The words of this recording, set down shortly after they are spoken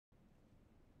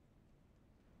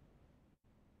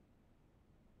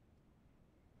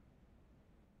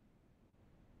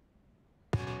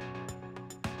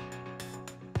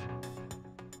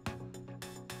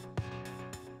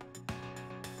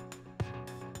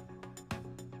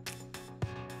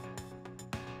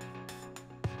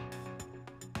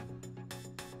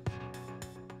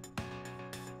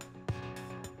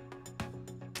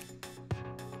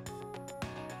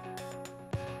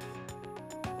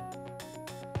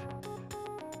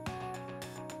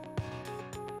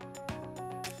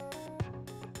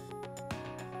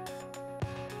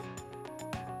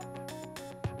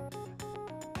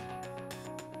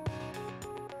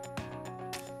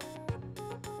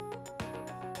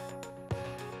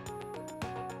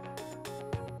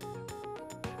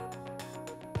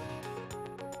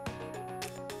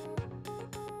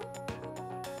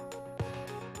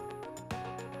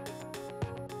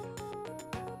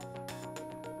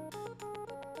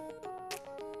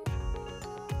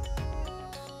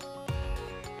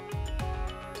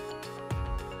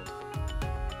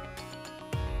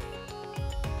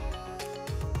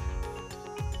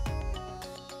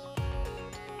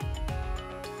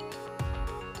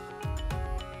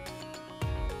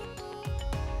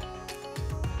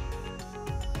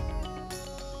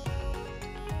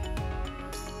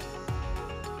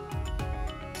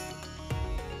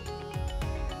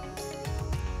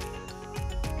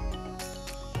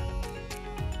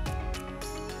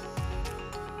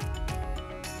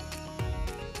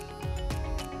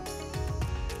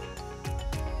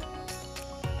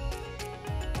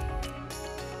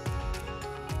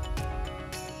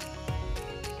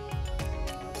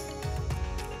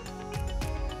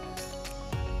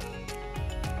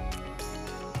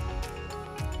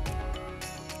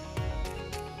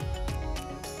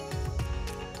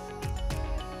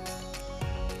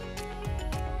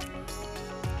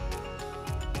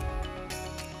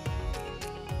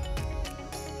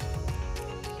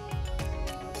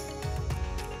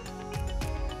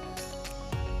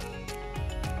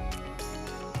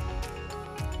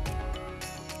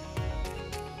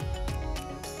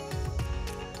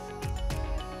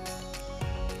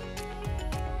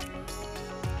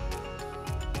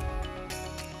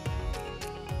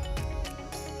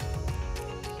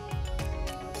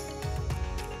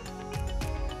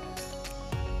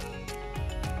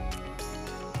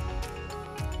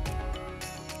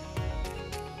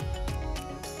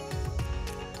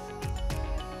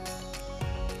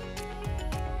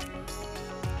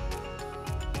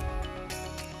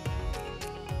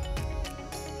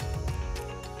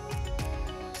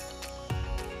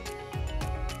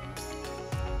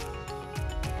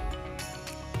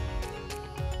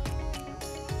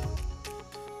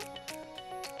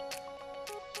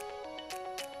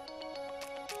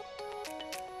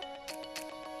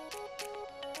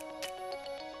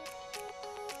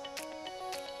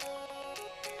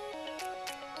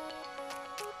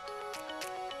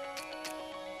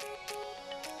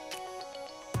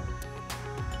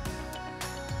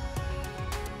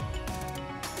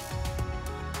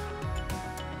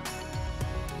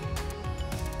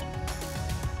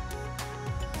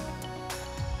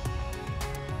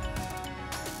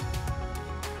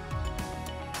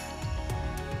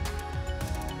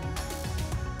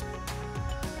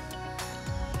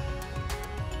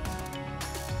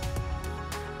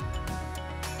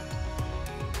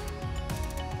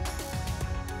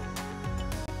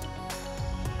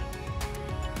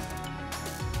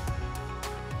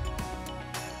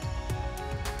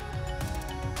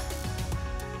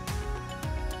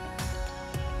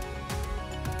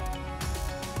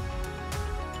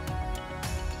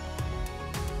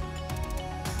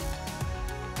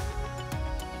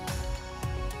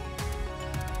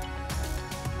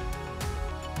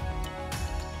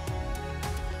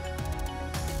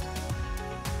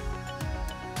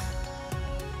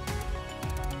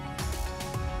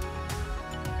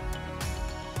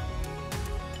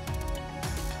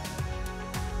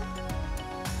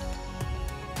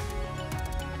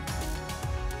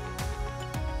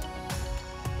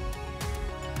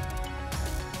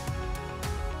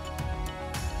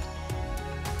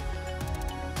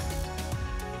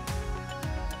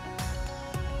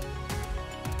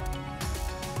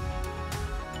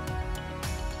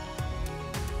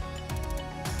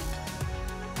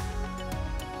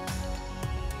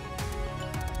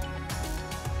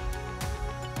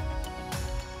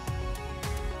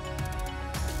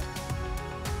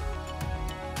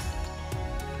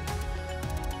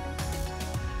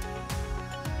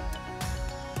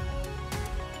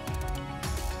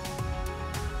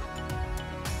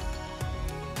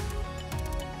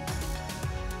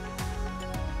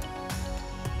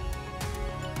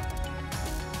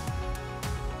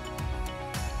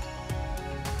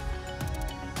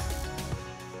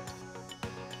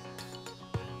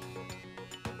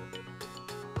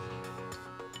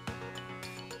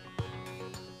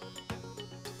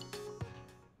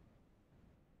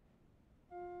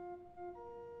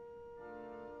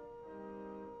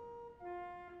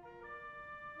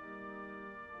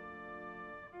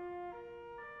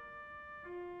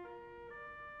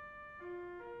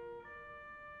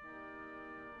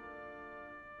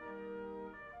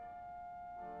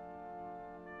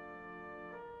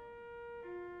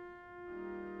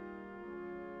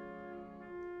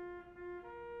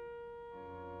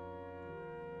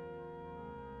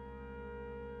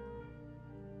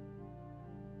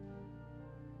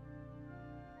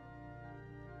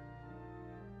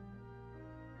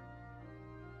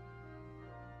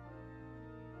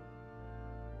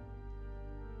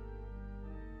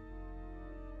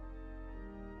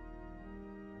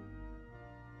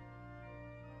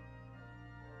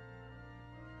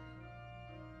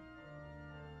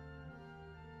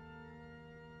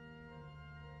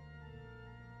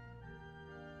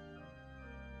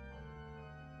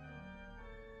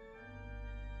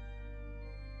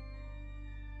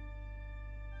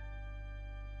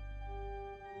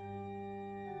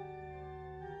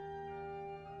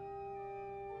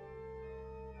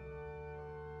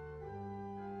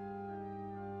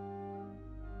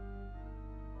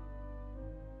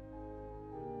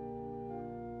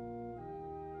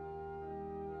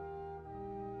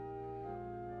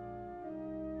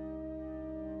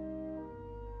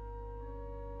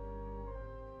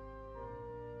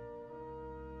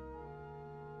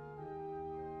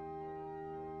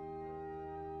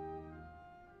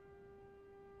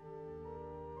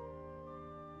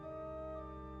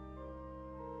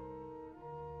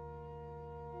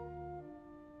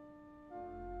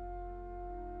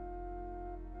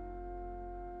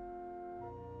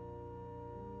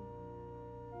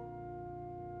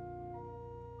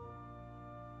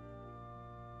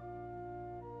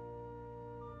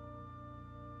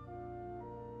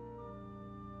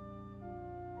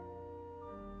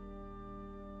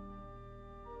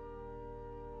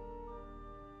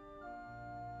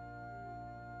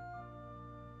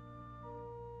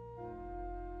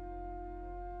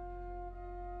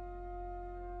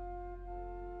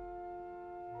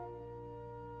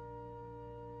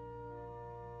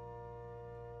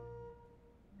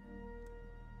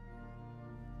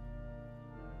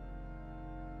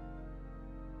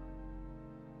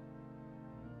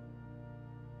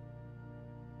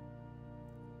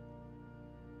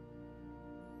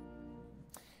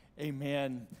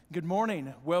Amen. Good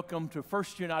morning. Welcome to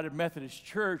First United Methodist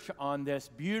Church on this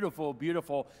beautiful,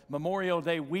 beautiful Memorial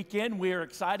Day weekend. We are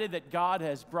excited that God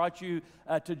has brought you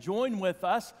to join with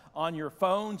us on your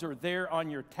phones or there on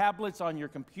your tablets, on your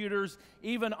computers,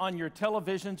 even on your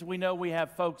televisions. We know we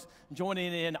have folks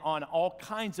joining in on all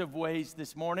kinds of ways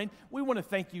this morning. We want to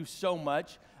thank you so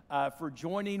much for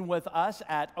joining with us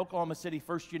at Oklahoma City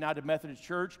First United Methodist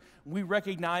Church. We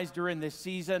recognize during this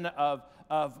season of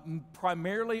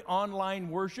primarily online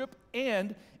worship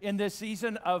and in this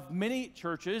season of many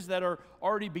churches that are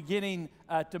already beginning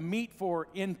to meet for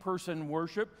in-person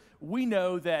worship, we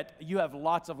know that you have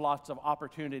lots of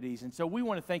opportunities. And so we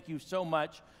want to thank you so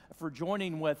much for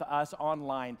joining with us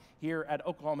online here at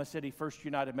Oklahoma City First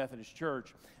United Methodist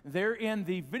Church. There in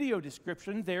the video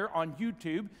description there on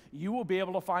YouTube, you will be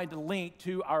able to find a link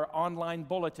to our online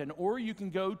bulletin, or you can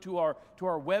go to our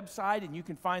website and you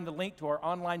can find the link to our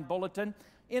online bulletin.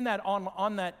 In that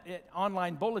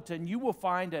online bulletin, you will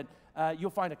find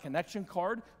you'll find a connection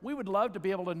card. We would love to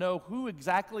be able to know who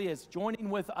exactly is joining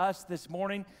with us this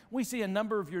morning. We see a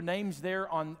number of your names there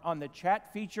on the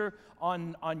chat feature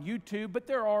on YouTube, but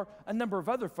there are a number of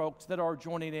other folks that are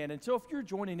joining in. And so if you're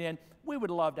joining in, we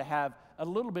would love to have a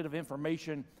little bit of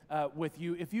information with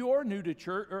you. If you are new to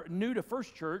church or new to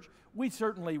First Church, we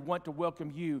certainly want to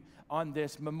welcome you on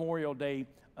this Memorial Day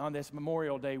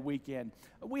weekend.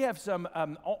 We have some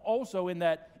also in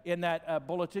that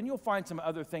bulletin. You'll find some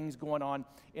other things going on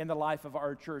in the life of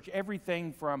our church.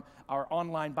 Everything from our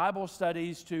online Bible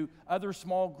studies to other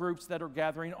small groups that are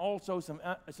gathering. Also some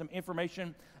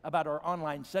information about our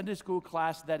online Sunday school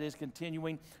class that is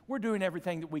continuing. We're doing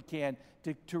everything that we can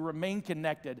to remain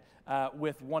connected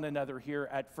with one another here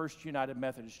at First United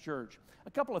Methodist Church. A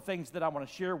couple of things that I want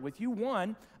to share with you.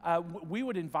 One, we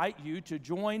would invite you to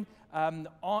join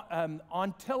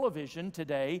on television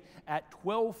today at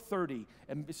 12:30.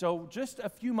 And so just a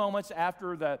few moments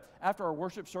after our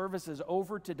worship service is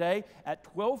over today at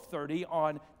 12:30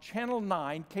 on Channel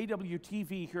 9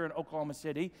 KWTV here in Oklahoma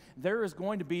City, there is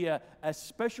going to be a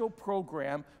special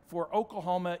program for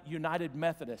Oklahoma United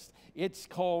Methodist. It's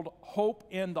called Hope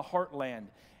in the Heartland.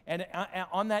 And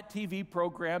on that TV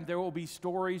program, there will be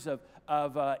stories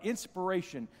of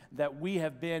inspiration that we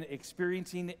have been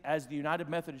experiencing as the United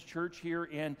Methodist Church here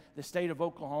in the state of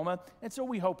Oklahoma. And so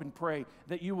we hope and pray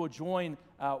that you will join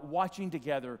watching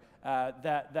together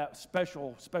that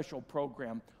special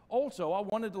program. Also, I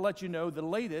wanted to let you know the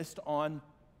latest on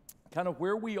kind of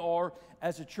where we are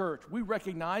as a church. We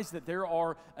recognize that there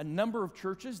are a number of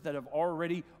churches that have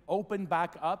already opened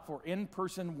back up for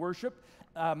in-person worship.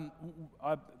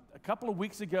 A couple of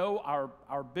weeks ago,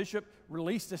 our bishop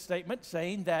released a statement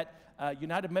saying that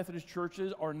United Methodist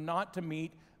churches are not to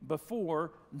meet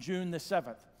before June the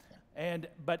 7th.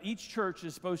 But each church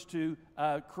is supposed to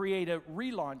create a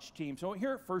relaunch team. So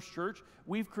here at First Church,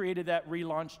 we've created that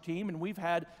relaunch team, and we've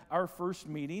had our first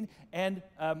meeting. And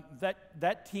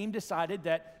that team decided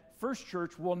that First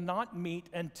Church will not meet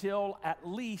until at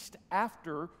least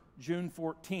after June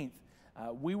 14th.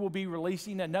 We will be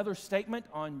releasing another statement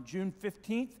on June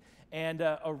 15th and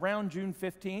around June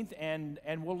 15th, and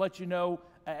we'll let you know.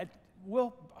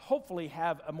 We'll hopefully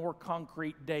have a more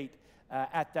concrete date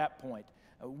at that point.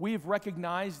 We've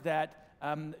recognized that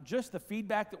just the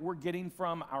feedback that we're getting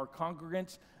from our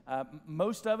congregants,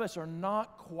 most of us are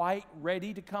not quite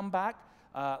ready to come back.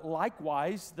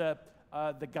 Likewise, the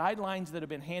guidelines that have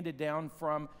been handed down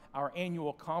from our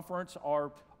annual conference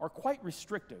are quite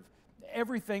restrictive.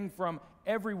 Everything from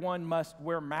everyone must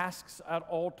wear masks at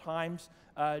all times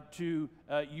to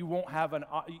you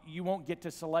won't get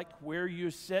to select where you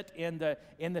sit in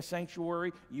the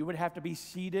sanctuary. You would have to be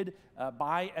seated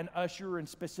by an usher in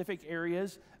specific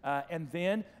areas, and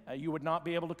then you would not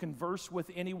be able to converse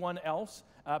with anyone else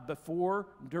before,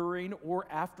 during, or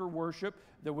after worship.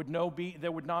 There would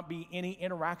not be any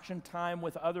interaction time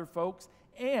with other folks.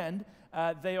 And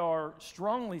they are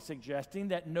strongly suggesting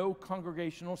that no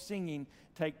congregational singing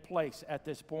take place at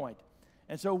this point.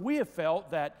 And so we have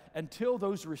felt that until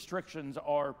those restrictions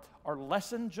are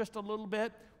lessened just a little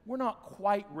bit, we're not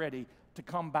quite ready to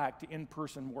come back to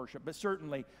in-person worship. But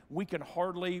certainly, we can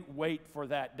hardly wait for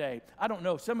that day. I don't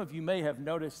know, some of you may have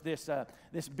noticed this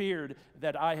beard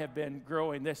that I have been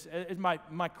growing. This is my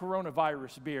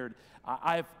coronavirus beard.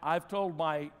 I've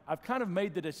kind of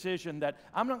made the decision that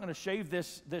I'm not going to shave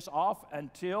this off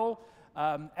until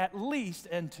at least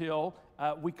until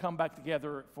we come back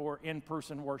together for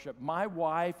in-person worship. My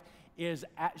wife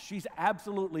she's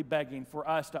absolutely begging for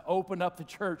us to open up the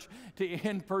church to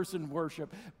in-person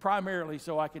worship, primarily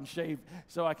so I can shave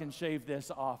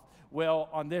this off. Well,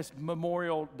 on this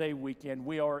Memorial Day weekend,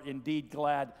 we are indeed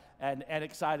glad and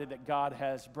excited that God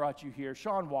has brought you here.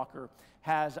 Sean Walker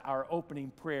has our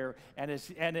opening prayer, and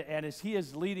as he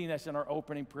is leading us in our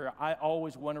opening prayer, I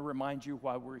always want to remind you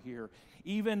why we're here.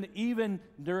 Even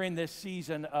during this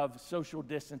season of social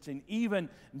distancing, even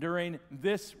during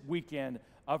this weekend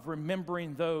of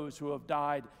remembering those who have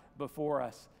died before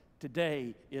us,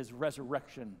 today is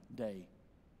Resurrection Day.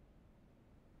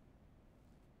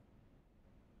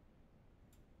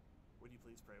 Would you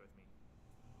please pray with me?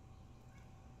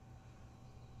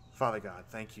 Father God,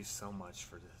 thank you so much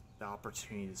for the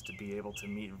opportunities to be able to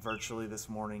meet virtually this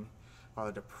morning.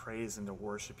 Father, to praise and to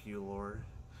worship you, Lord,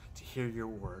 to hear your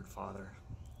word, Father.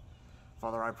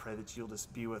 Father, I pray that you'll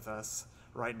just be with us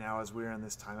right now as we're in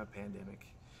this time of pandemic,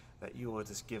 that you will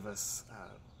just give us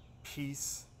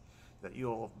peace, that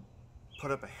you'll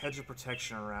put up a hedge of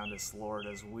protection around us, Lord,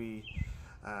 as we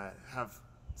have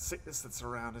sickness that's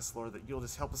around us, Lord, that you'll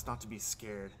just help us not to be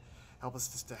scared. Help us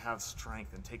just to have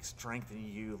strength and take strength in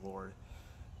you, Lord.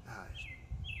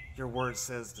 Your word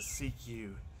says to seek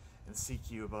you and seek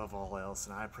you above all else,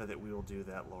 and I pray that we will do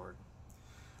that, Lord.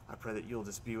 I pray that you'll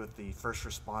just be with the first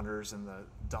responders and the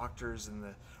doctors and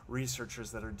the researchers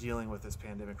that are dealing with this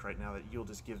pandemic right now, that you'll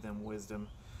just give them wisdom,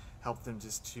 help them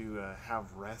just to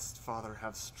have rest, Father,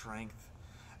 have strength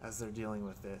as they're dealing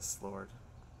with this, Lord.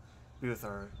 Be with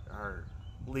our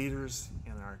leaders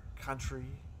in our country,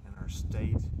 in our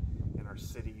state, in our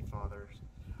city, Father.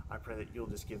 I pray that you'll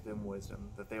just give them wisdom,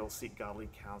 that they will seek godly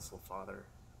counsel, Father.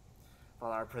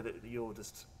 Father, I pray that you'll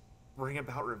just bring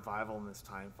about revival in this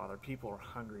time, Father. People are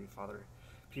hungry, Father.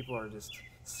 People are just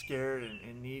scared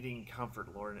and needing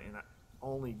comfort, Lord, and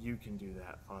only you can do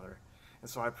that, Father. And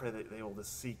so I pray that they will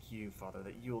just seek you, Father,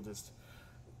 that you will just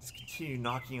continue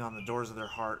knocking on the doors of their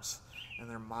hearts and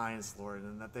their minds, Lord,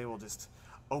 and that they will just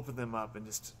open them up and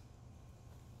just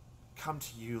come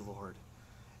to you, Lord,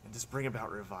 and just bring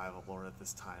about revival, Lord, at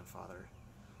this time, Father.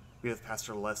 Be with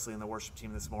Pastor Leslie and the worship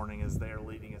team this morning as they are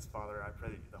leading us, Father. I pray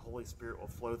that the Holy Spirit will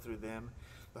flow through them.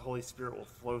 The Holy Spirit will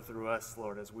flow through us,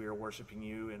 Lord, as we are worshiping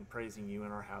you and praising you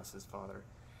in our houses, Father.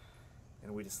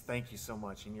 And we just thank you so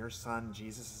much. In your Son,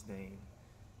 Jesus' name,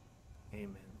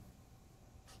 amen.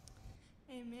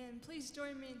 Amen. Please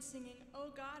join me in singing,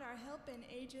 "O God, our help in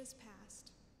ages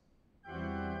past."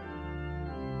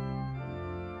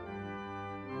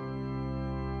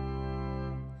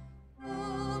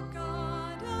 O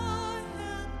God, our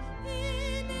help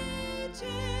in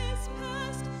ages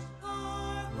past,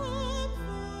 our hope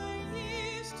for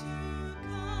years to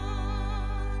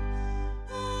come,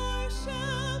 our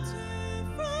shelter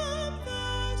from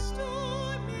the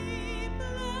stormy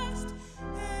blast,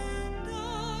 and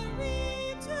our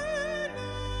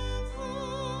eternal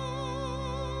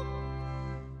home.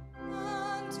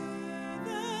 Under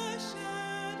the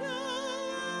shadow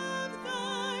of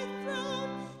thy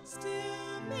throne,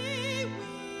 still may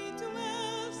we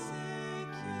dwell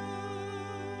secure.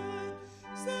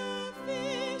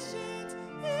 Sufficient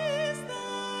is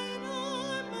thine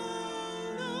arm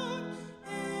alone,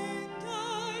 and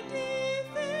our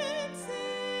defense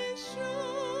is sure.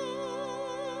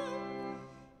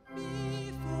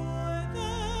 Before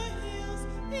the hills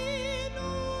in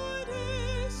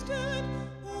order stood,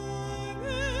 o'er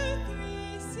earth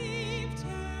received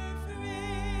her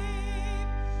frame.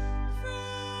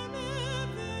 From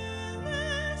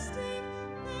everlasting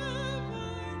thou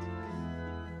art,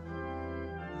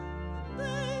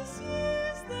 bless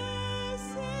years the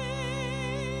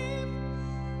same.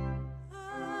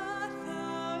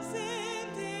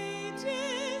 1,000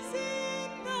 ages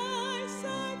in thy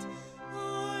sight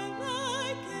are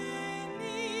like an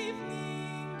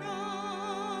evening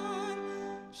gone,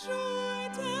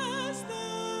 short as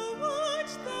the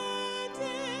watch that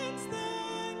ends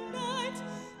the night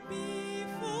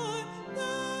before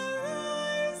the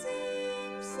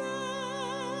rising sun.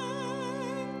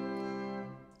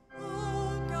 O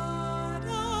God,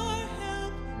 our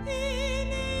help in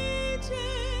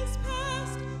ages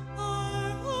past,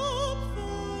 our hope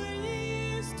for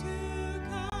years to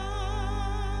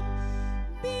come.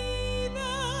 Be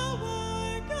thou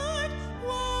our guide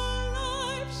while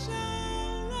life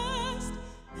shall last,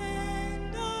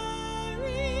 and our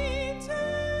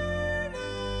eternal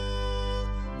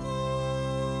home.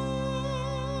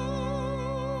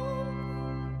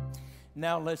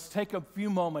 Now let's take a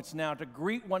few moments now to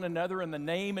greet one another in the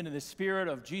name and in the spirit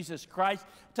of Jesus Christ.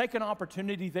 Take an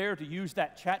opportunity there to use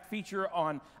that chat feature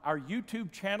on our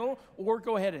YouTube channel, or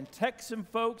go ahead and text some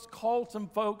folks, call some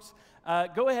folks,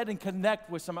 go ahead and connect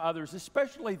with some others,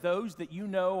 especially those that you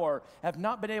know or have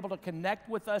not been able to connect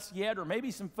with us yet, or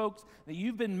maybe some folks that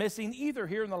you've been missing either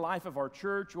here in the life of our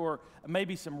church, or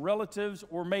maybe some relatives,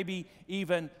 or maybe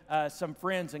even some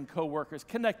friends and coworkers.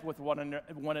 Connect with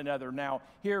one another now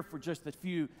here for just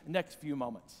the next few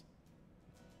moments.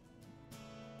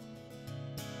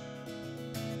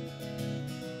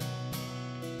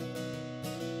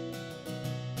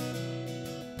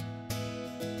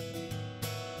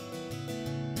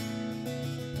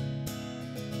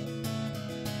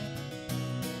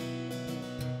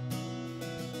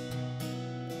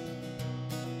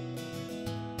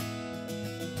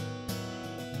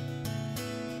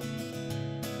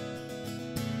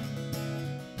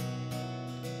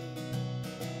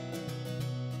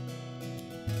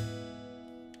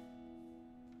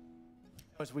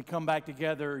 As we come back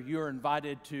together, you're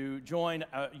invited to join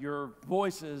your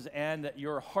voices and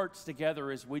your hearts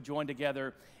together as we join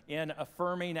together in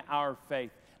affirming our faith.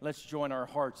 Let's join our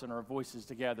hearts and our voices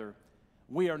together.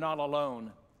 We are not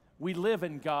alone. We live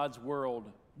in God's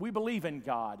world. We believe in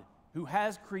God, who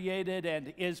has created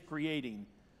and is creating,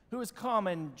 who has come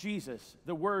in Jesus,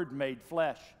 the Word made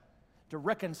flesh, to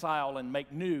reconcile and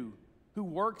make new, who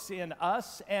works in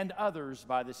us and others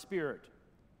by the Spirit.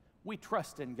 We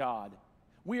trust in God.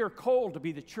 We are called to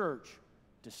be the church,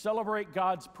 to celebrate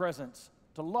God's presence,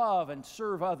 to love and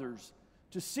serve others,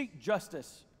 to seek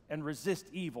justice and resist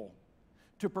evil,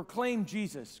 to proclaim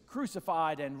Jesus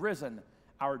crucified and risen,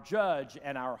 our judge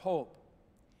and our hope.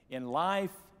 In life,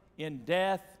 in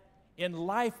death, in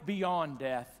life beyond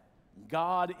death,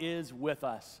 God is with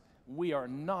us. We are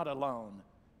not alone.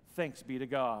 Thanks be to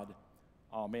God.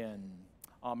 Amen.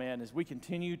 Amen. As we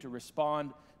continue to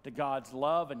respond to God's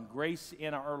love and grace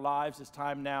in our lives, it's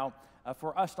time now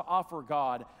for us to offer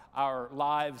God our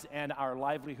lives and our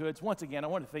livelihoods. Once again, I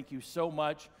want to thank you so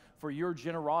much for your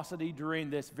generosity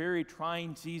during this very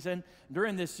trying season,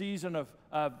 during this season of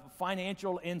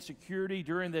financial insecurity,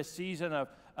 during this season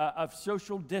of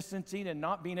social distancing and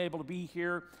not being able to be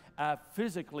here,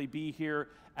 physically be here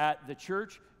at the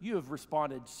church. You have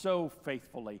responded so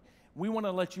faithfully. We want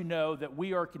to let you know that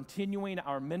we are continuing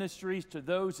our ministries to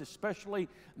those, especially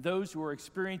those who are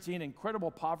experiencing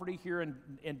incredible poverty here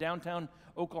in downtown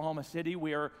Oklahoma City.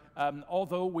 We are,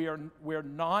 although we're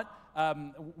not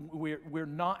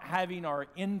having our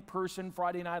in-person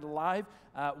Friday Night Live,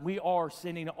 we are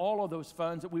sending all of those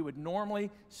funds that we would normally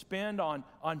spend on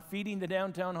feeding the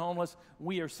downtown homeless.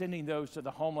 We are sending those to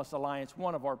the Homeless Alliance,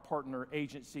 one of our partner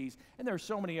agencies. And there are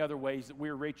so many other ways that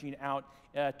we're reaching out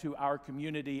to our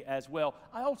community as well.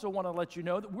 I also want to let you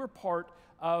know that we're part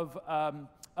of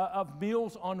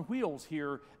Meals on Wheels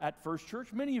here at First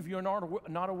Church. Many of you are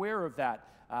not aware of that.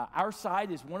 Our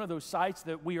site is one of those sites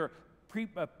that we are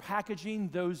packaging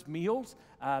those meals.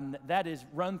 That is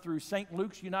run through St.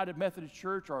 Luke's United Methodist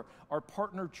Church, our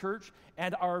partner church,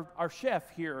 and our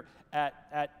chef here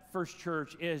at First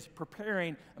Church is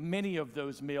preparing many of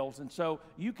those meals. And so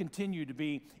you continue to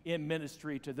be in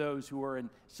ministry to those who are in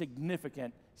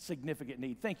significant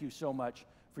need. Thank you so much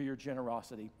for your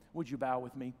generosity. Would you bow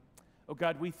with me? Oh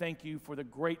God, we thank you for the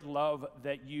great love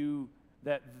that you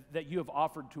have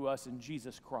offered to us in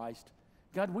Jesus Christ.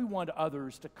 God, we want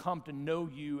others to come to know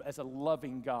you as a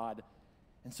loving God.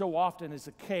 And so often is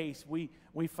the case, we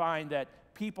find that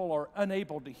people are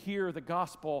unable to hear the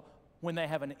gospel when they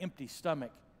have an empty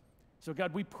stomach. So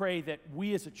God, we pray that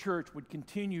we as a church would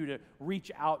continue to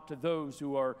reach out to those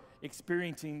who are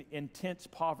experiencing intense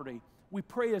poverty. We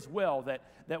pray as well that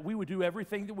we would do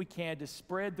everything that we can to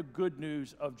spread the good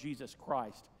news of Jesus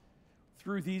Christ.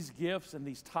 Through these gifts and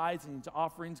these tithes and these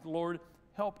offerings, Lord,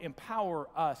 help empower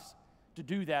us to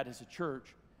do that as a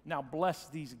church. Now bless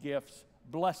these gifts,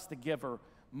 bless the giver,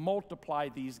 multiply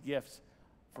these gifts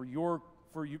for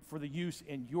the use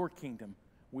in your kingdom.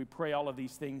 We pray all of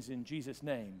these things in Jesus'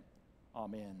 name.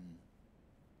 Amen.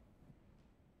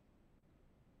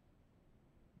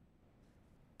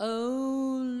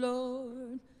 O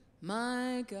Lord,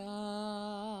 my God,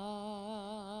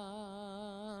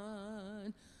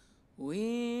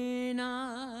 when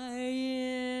I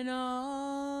in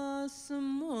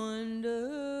awesome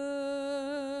wonder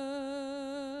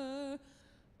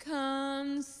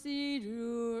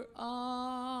consider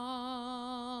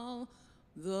all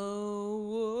the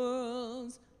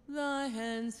worlds thy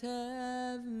hands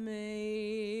have made,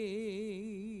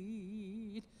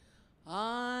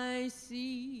 I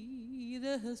see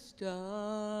the stars,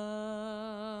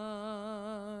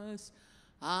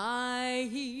 I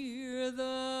hear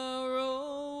the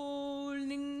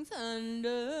rolling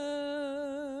thunder,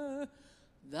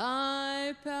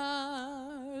 thy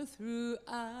power throughout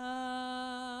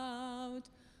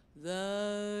the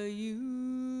the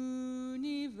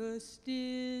universe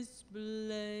displayed.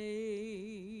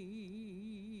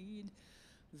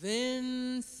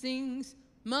 Then sings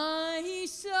my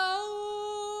soul,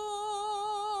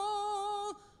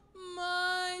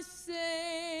 my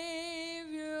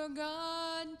Savior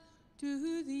God,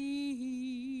 to thee.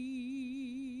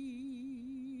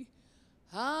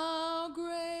 How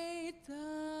great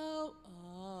thou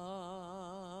art,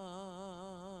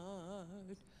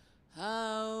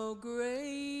 how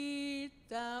great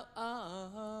thou art.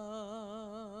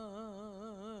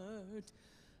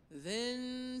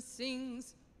 Then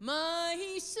sings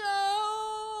my soul,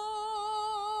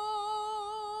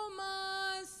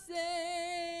 my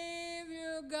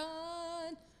Savior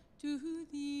God, to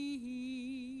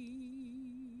thee.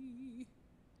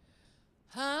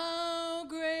 How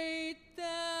great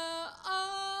thou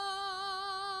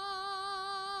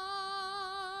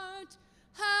art,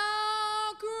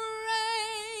 how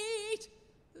great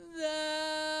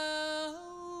thou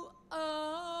art.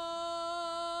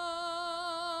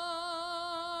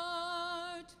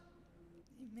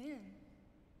 Amen.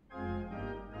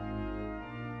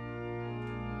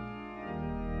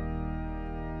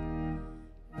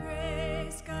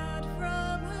 Praise God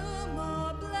from whom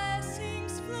all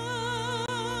blessings flow.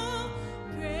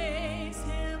 Praise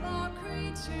Him, all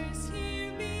creatures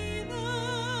here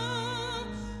below.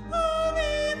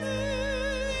 Alleluia,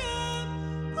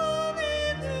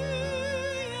 alleluia.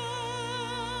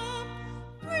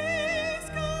 Praise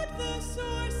God, the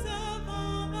source of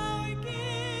all our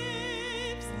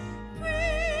gifts.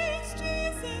 Praise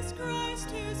Jesus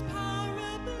Christ, whose power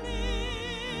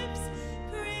uplifts.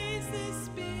 Praise the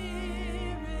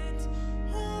Spirit,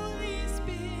 Holy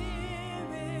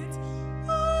Spirit.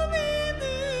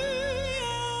 Alleluia,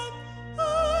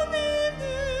 alleluia,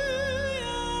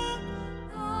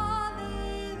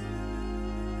 alleluia.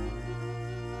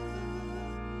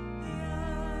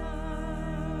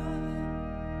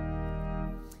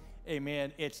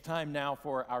 Amen. It's time now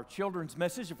for our children's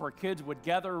message. If our kids would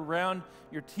gather around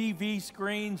your TV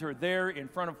screens or there in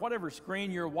front of whatever screen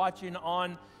you're watching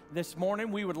on this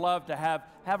morning, we would love to have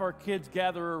our kids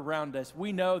gather around us.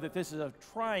 We know that this is a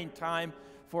trying time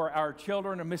for our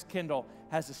children, and Miss Kendall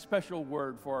has a special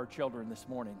word for our children this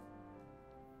morning.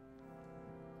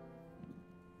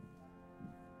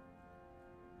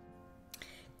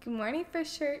 Good morning,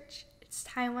 First Church. It's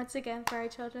time once again for our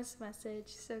children's message.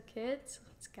 So kids,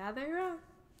 let's gather around.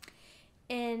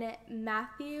 In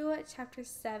Matthew chapter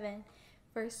 7,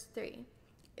 verse 3,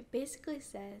 it basically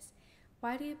says,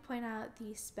 why do you point out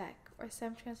the speck? Or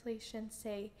some translations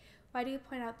say, why do you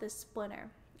point out the splinter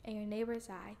in your neighbor's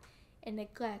eye and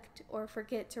neglect or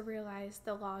forget to realize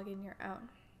the log in your own?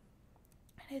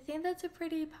 And I think that's a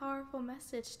pretty powerful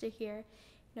message to hear.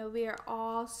 You know, we are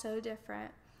all so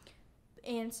different.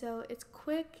 And so it's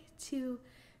quick to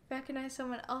recognize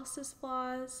someone else's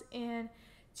flaws and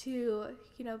to,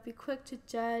 be quick to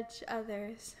judge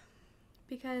others,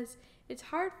 because it's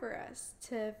hard for us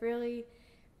to really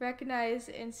recognize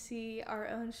and see our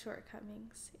own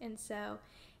shortcomings. And so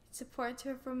it's important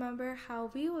to remember how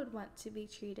we would want to be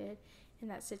treated in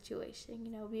that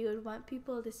situation. We would want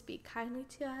people to speak kindly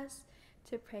to us,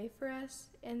 to pray for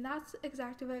us, and that's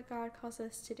exactly what God calls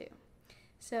us to do.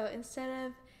 So instead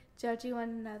of judging one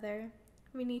another,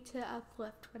 we need to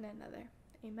uplift one another.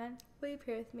 Amen. Will you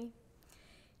pray with me?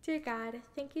 Dear God,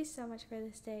 thank you so much for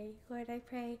this day. Lord, I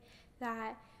pray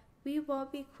that we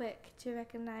won't be quick to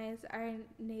recognize our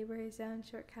neighbor's own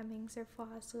shortcomings or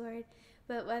flaws, Lord,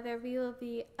 but whether we will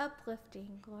be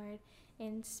uplifting, Lord,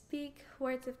 and speak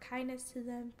words of kindness to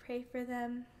them, pray for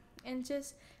them, and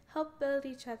just help build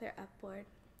each other up, Lord.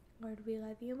 Lord, we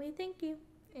love you and we thank you.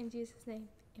 In Jesus' name,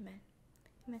 amen.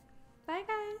 Amen. Bye,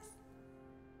 guys.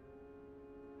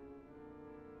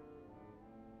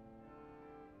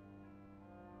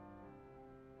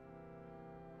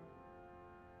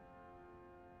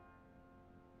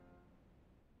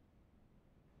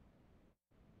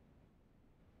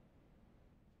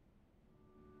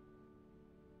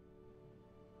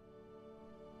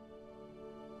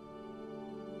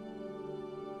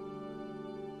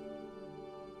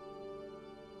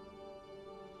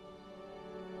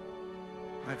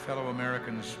 My fellow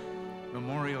Americans,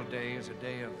 Memorial Day is a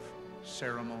day of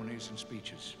ceremonies and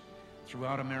speeches.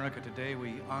 Throughout America today,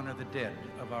 we honor the dead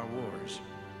of our wars.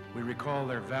 We recall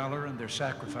their valor and their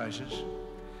sacrifices.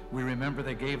 We remember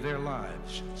they gave their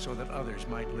lives so that others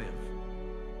might live.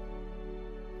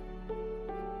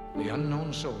 The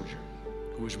unknown soldier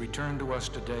who is returned to us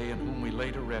today and whom we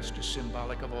lay to rest is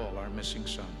symbolic of all our missing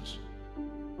sons.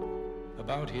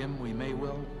 About him, we may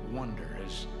well wonder,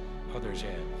 as others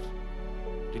have.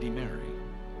 Did he marry?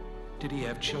 Did he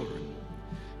have children?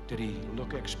 did he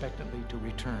look expectantly to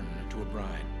return to a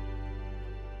bride?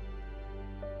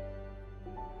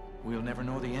 We'll never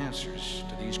know the answers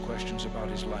to these questions about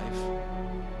his life.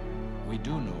 We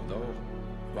do know, though,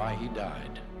 why he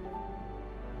died.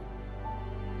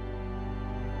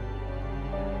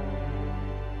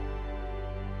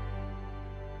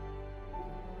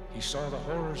 He saw the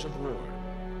horrors of war,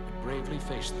 but bravely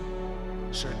faced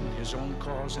them, certain his own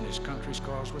cause and his country's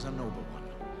cause was a noble one,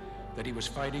 that he was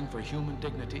fighting for human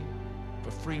dignity,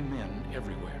 for free men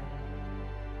everywhere.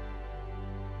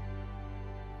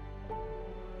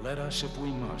 Let us, if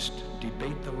we must,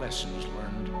 debate the lessons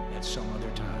learned at some other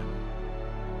time.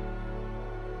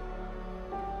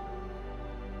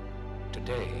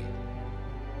 Today,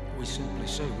 we simply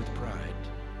say with pride,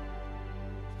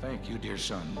 thank you, dear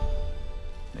son.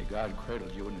 May God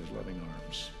cradle you in his loving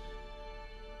arms.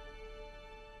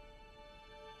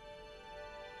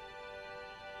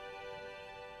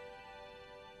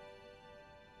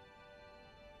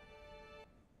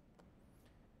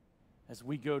 As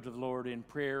we go to the Lord in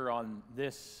prayer on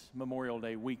this Memorial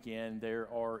Day weekend, there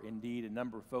are indeed a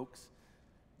number of folks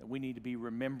that we need to be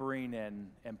remembering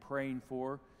and praying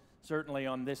for. Certainly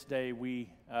on this day, we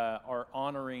are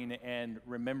honoring and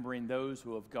remembering those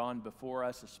who have gone before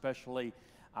us, especially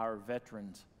our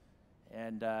veterans.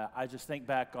 And I just think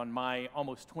back on my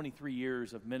almost 23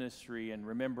 years of ministry and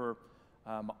remember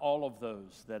all of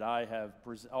those that I have,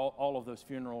 all of those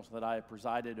funerals that I have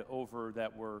presided over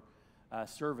that were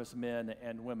servicemen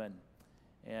and women.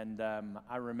 And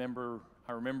I remember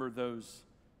those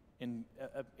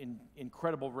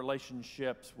incredible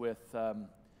relationships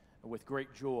with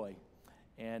great joy.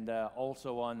 And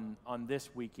also on this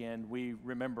weekend, we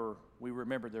remember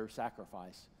their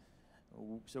sacrifice.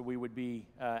 So we would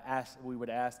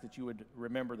ask that you would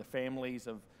remember the families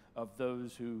of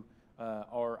those who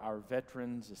are our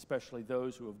veterans, especially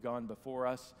those who have gone before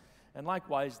us. And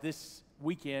likewise, this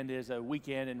weekend is a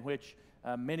weekend in which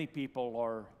many people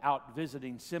are out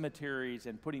visiting cemeteries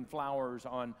and putting flowers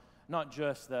on not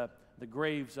just the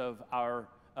graves of our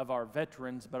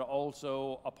veterans, but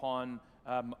also upon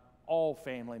all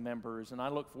family members. And I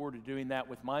look forward to doing that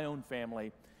with my own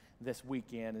family this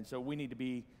weekend. And so we need to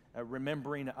be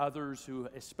remembering others who,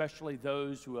 especially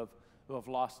those who have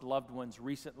lost loved ones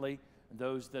recently, and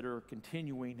those that are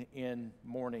continuing in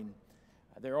mourning.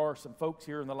 There are some folks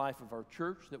here in the life of our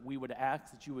church that we would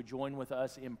ask that you would join with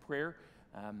us in prayer.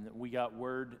 We got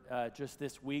word just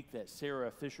this week that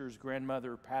Sarah Fisher's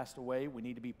grandmother passed away. We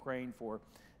need to be praying for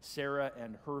Sarah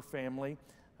and her family.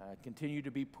 Continue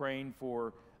to be praying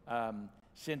for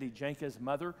Cindy Janka's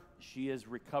mother. She is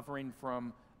recovering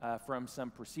from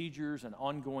some procedures and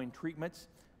ongoing treatments.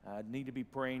 Need to be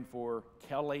praying for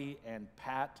Kelly and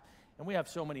Pat. And we have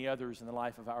so many others in the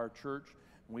life of our church.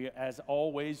 We, as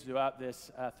always, throughout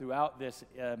this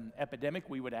epidemic,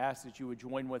 we would ask that you would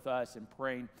join with us in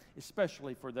praying,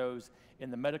 especially for those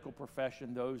in the medical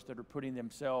profession, those that are putting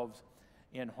themselves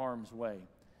in harm's way.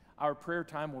 Our prayer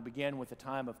time will begin with a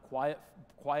time of quiet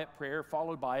prayer,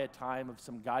 followed by a time of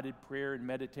some guided prayer and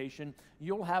meditation.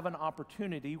 You'll have an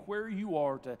opportunity where you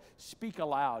are to speak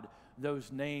aloud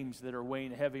those names that are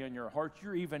weighing heavy on your heart.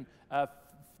 You're even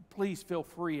please feel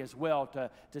free as well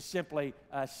to simply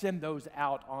send those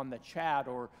out on the chat,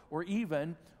 or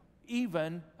even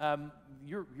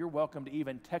you're welcome to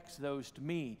even text those to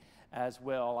me as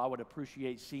well. I would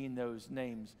appreciate seeing those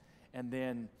names. And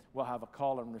then we'll have a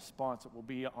call and response that will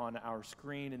be on our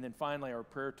screen. And then finally, our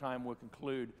prayer time will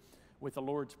conclude with the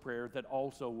Lord's Prayer that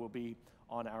also will be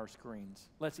on our screens.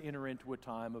 Let's enter into a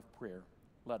time of prayer.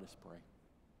 Let us pray.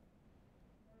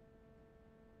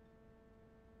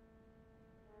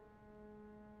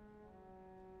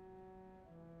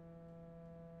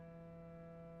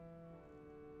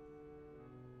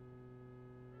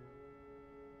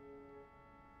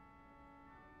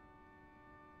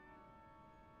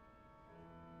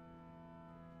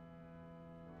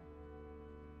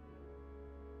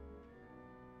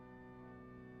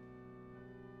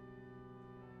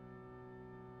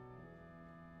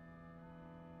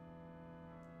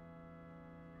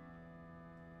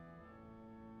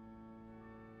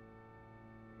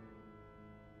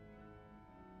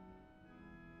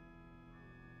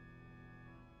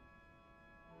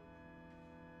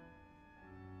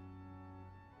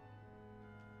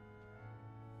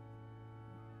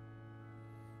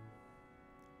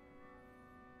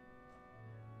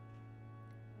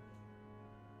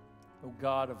 O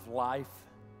God of life,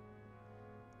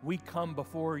 we come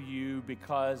before you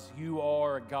because you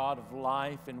are a God of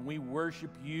life, and we worship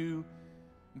you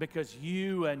because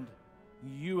you and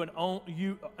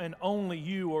only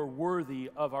you are worthy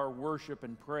of our worship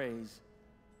and praise.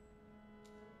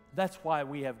 That's why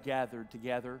we have gathered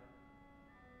together.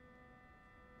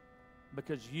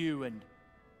 Because you and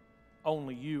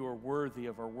only you are worthy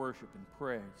of our worship and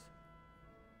praise.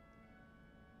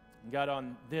 And God,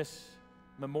 on this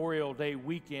Memorial Day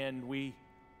weekend, we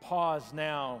pause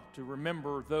now to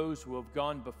remember those who have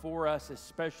gone before us,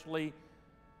 especially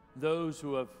those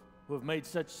who have made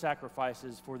such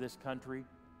sacrifices for this country.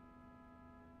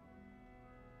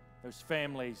 Those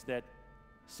families that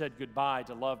said goodbye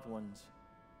to loved ones.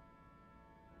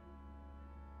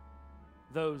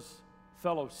 Those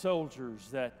fellow soldiers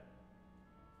that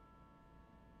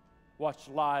watched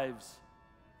lives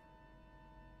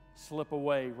slip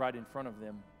away right in front of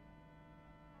them.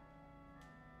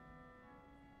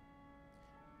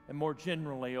 And more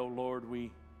generally, O Lord,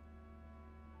 we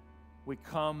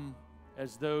come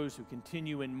as those who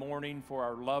continue in mourning for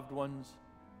our loved ones,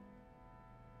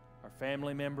 our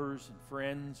family members and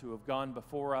friends who have gone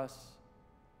before us.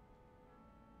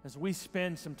 As we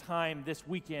spend some time this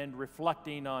weekend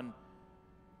reflecting on,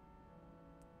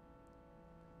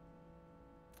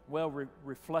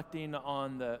 reflecting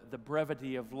on the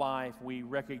brevity of life, we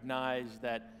recognize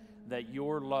that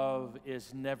your love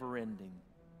is never ending.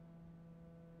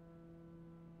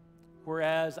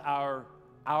 Whereas our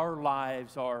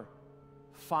lives are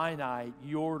finite,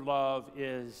 your love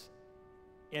is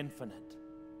infinite.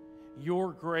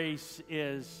 Your grace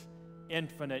is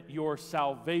infinite. Your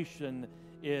salvation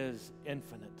is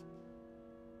infinite.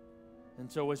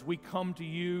 And so as we come to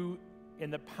you in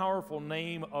the powerful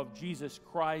name of Jesus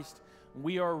Christ,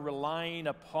 we are relying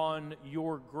upon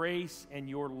your grace and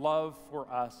your love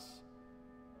for us.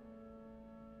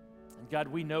 And God,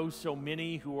 we know so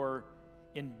many who are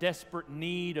in desperate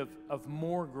need of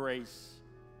more grace,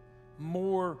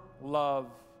 more love.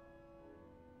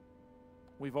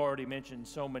 We've already mentioned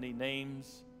so many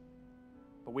names,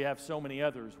 but we have so many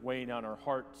others weighing on our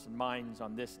hearts and minds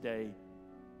on this day.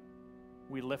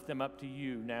 We lift them up to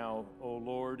you now, O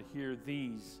Lord. Hear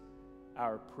these,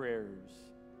 our prayers.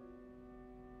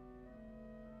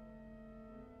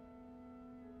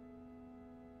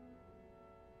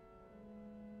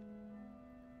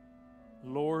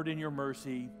 Lord, in your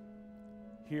mercy,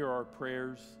 hear our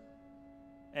prayers.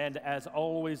 And as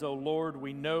always, O Lord,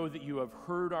 we know that you have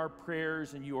heard our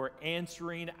prayers and you are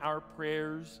answering our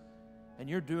prayers, and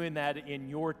you're doing that in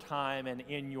your time and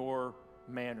in your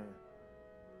manner.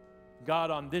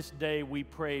 God, on this day, we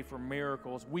pray for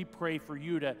miracles. We pray for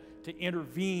you to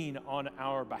intervene on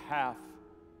our behalf.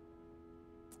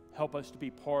 Help us to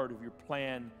be part of your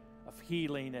plan of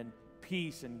healing and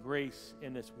peace and grace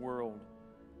in this world.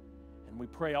 And we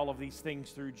pray all of these things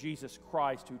through Jesus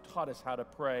Christ, who taught us how to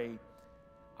pray.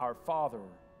 Our Father,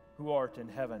 who art in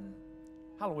heaven,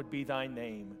 hallowed be thy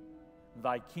name.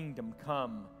 Thy kingdom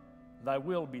come, thy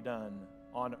will be done,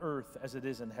 on earth as it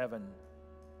is in heaven.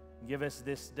 Give us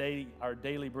this day our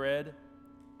daily bread,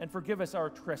 and forgive us our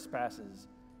trespasses,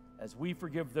 as we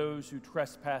forgive those who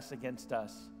trespass against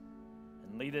us.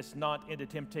 And lead us not into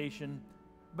temptation,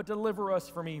 but deliver us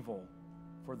from evil.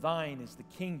 For thine is the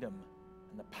kingdom,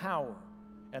 and the power,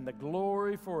 and the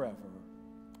glory forever.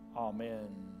 Amen.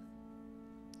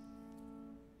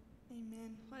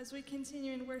 Amen. Well, as we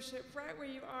continue in worship, right where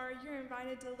you are, you're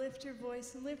invited to lift your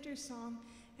voice and lift your song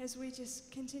as we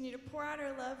just continue to pour out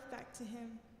our love back to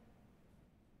him.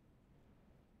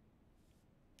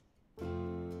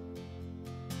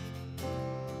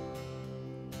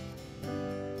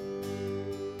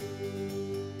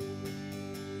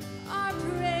 Our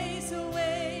praise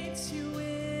awaits you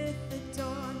with the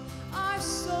dawn. Our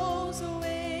souls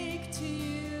awake to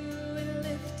you and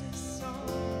lift a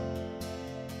song.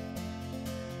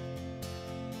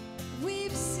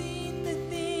 We've seen the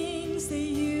things that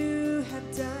you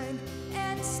have done,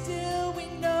 and still we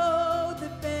know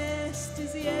the best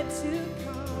is yet to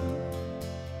come.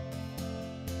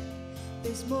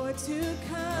 There's more to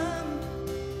come.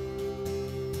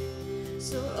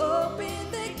 So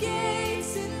open the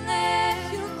gates and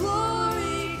let your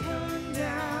glory come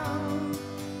down.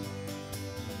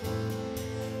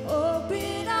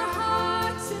 Open our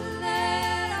hearts and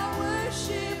let our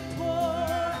worship pour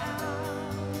out.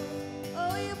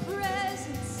 Oh, your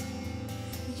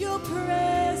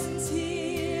presence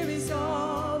here is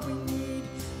all we need.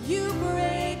 You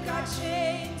break our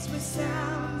chains with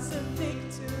sounds of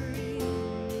victory.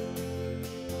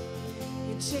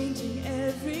 You're changing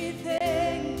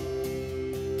everything.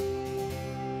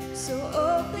 So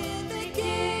open the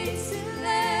gates and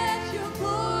let your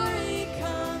glory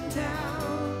come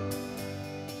down.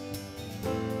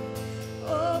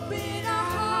 Open our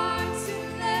hearts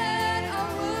and let our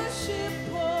worship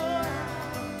pour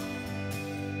out.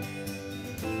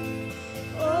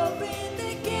 Open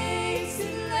the gates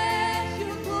and let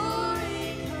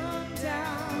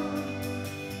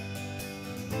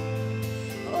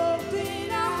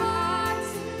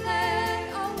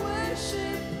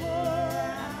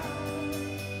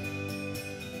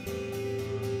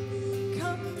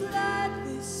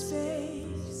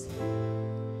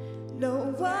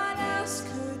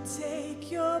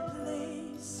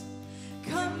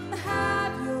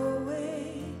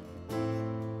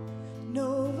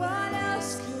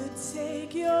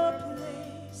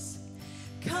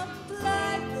come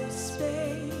flood the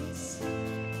space.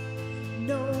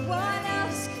 No one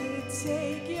else could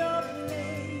take your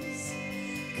place.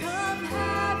 Come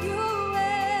have your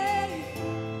way.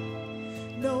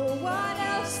 No one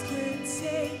else could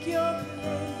take your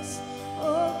place.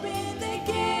 Open the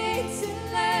gates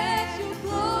and let your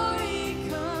glory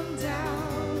come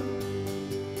down.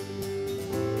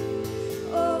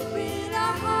 Open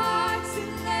our hearts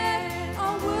and let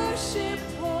our worship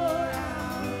pour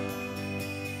out.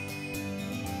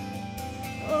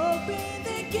 Open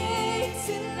the gates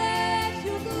and let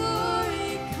your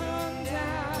glory come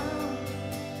down.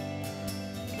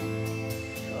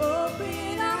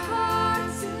 Open our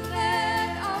hearts and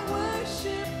let our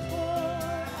worship pour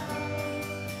out.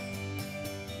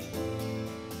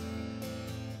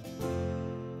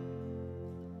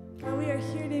 God, we are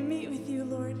here to meet with you,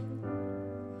 Lord.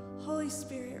 Holy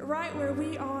Spirit, right where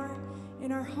we are,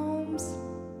 in our homes,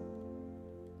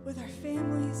 with our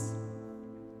families.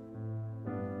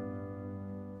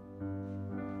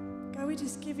 God, we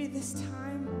just give you this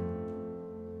time.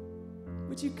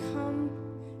 Would you come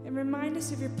and remind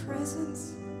us of your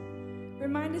presence?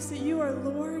 Remind us that you are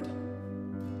Lord.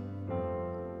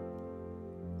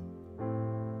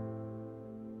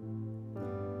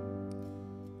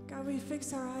 God, we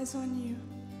fix our eyes on you.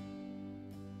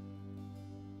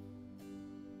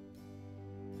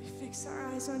 We fix our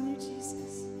eyes on you,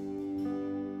 Jesus.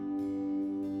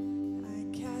 I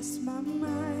cast my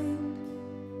mind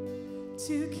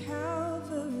to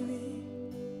Calvary,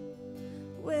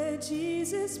 where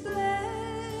Jesus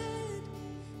bled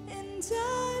and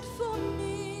died for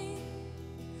me.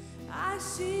 I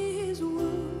see his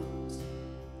wounds,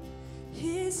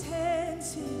 his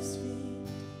hands, his feet,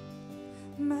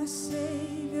 my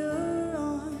Savior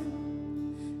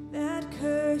on that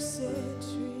cursed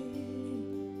tree.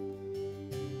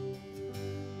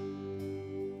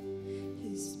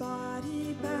 His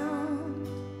body bound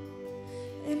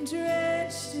and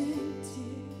drenched in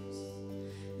tears,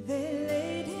 they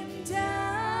laid him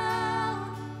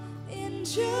down in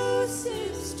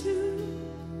Joseph's tomb.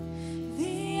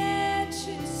 The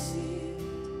entrance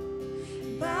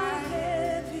sealed by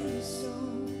heavy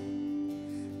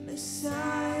stone,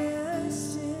 Messiah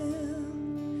still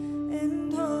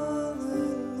and all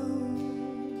alone.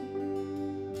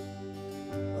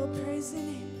 Oh, praise the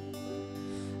name.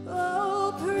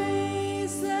 Oh,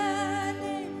 praise the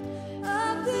name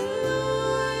of the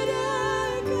Lord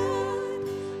our God.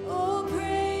 Oh,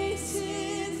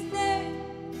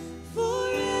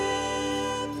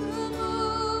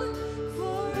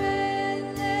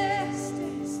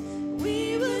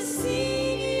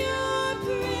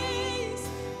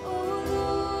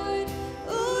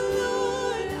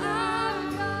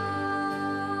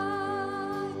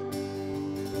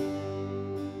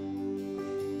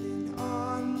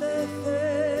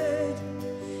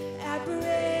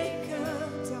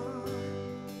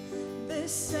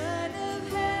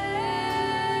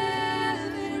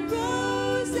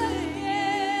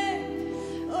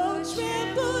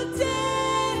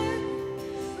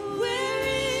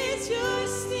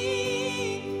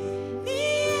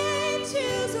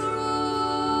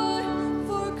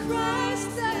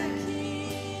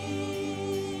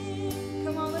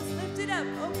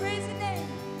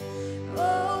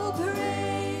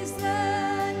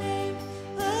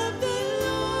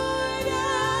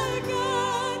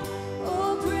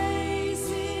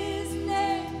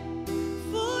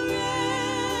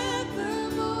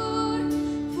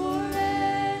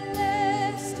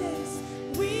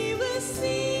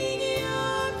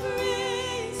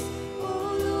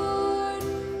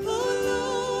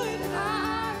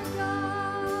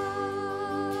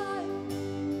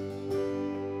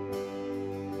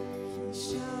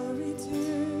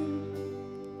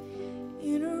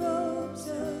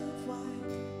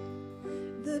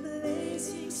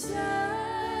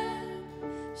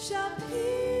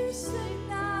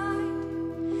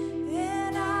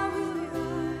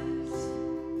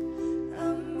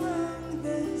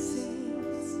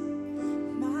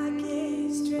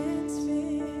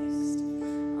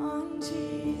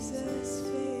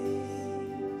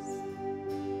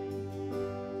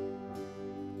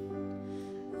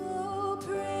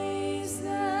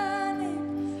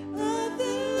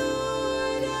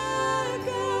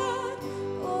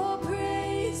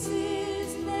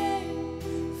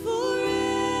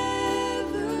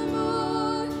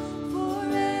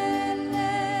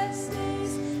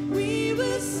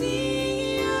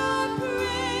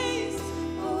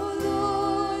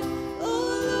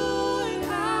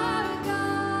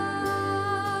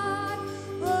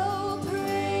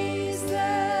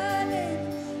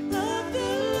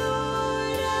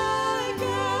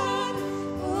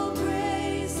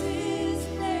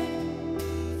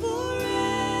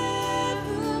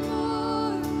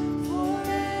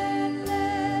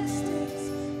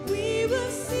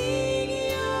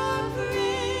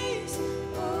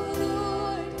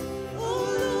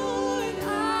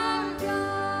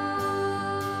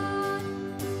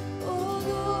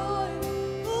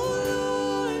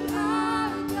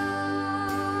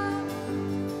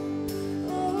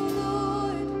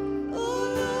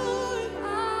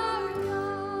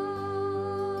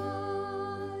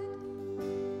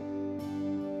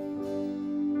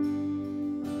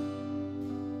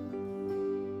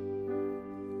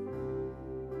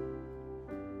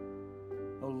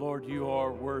 Lord, you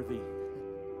are worthy.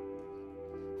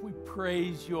 We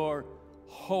praise your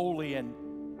holy and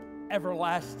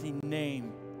everlasting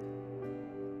name.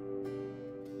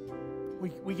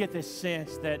 We get this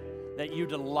sense that you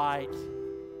delight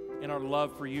in our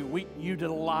love for you. You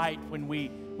delight when we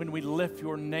lift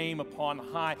your name upon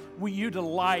high. You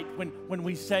delight when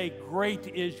we say, great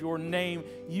is your name.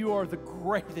 You are the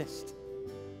greatest,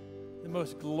 the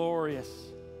most glorious,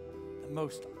 the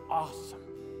most awesome.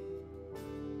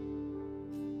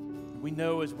 We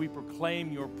know as we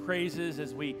proclaim your praises,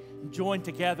 as we join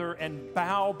together and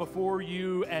bow before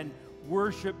you and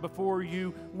worship before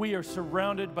you, we are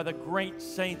surrounded by the great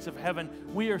saints of heaven.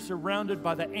 We are surrounded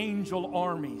by the angel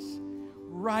armies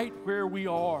right where we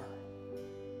are.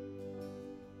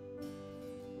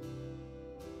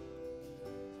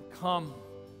 Come,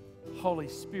 Holy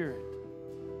Spirit,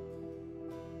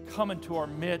 come into our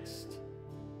midst.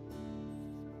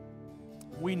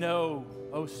 We know,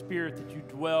 O Spirit, that you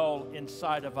dwell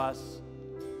inside of us.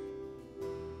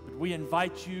 But we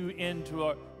invite you into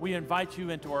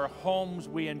our homes.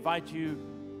 We invite you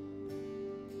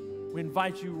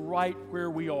right where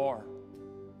we are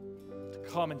to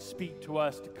come and speak to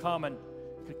us, to come and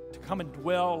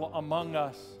dwell among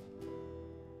us,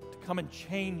 to come and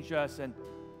change us and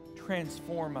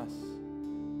transform us.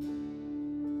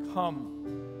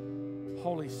 Come,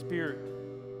 Holy Spirit,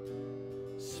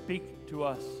 speak to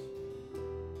us,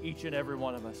 each and every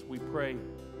one of us, we pray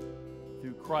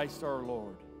through Christ our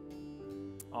Lord.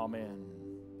 Amen.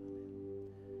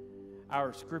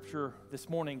 Our scripture this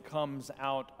morning comes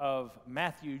out of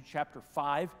Matthew chapter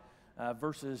 5,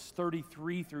 verses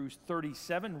 33 through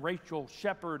 37. Rachel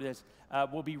Shepard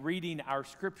will be reading our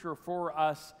scripture for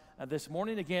us this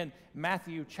morning. Again,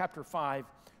 Matthew chapter 5,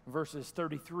 verses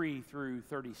 33 through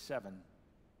 37.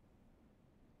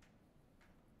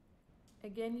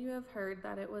 Again, you have heard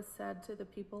that it was said to the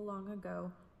people long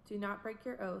ago, do not break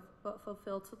your oath, but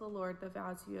fulfill to the Lord the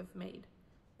vows you have made.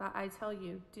 But I tell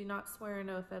you, do not swear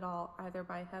an oath at all, either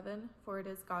by heaven, for it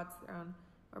is God's throne,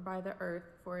 or by the earth,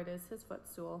 for it is his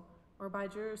footstool, or by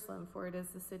Jerusalem, for it is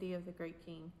the city of the great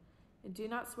king. And do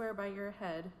not swear by your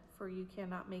head, for you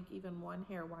cannot make even one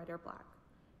hair white or black.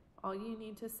 All you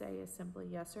need to say is simply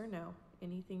yes or no.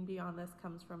 Anything beyond this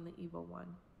comes from the evil one.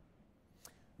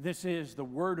 This is the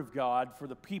word of God for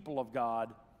the people of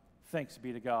God. Thanks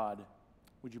be to God.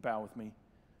 Would you bow with me?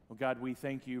 Well, God, we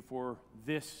thank you for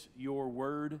this, your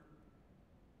word.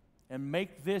 And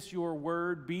make this, your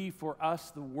word, be for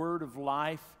us the word of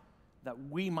life, that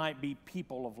we might be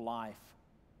people of life.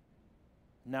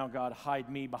 Now, God,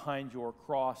 hide me behind your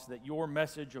cross, that your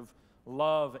message of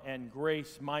love and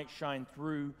grace might shine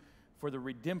through for the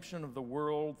redemption of the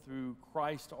world. Through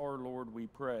Christ our Lord, we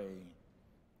pray.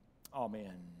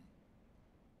 Amen.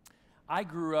 I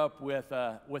grew up with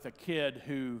a kid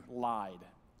who lied.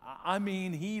 I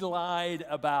mean, he lied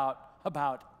about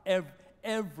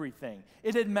everything.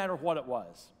 It didn't matter what it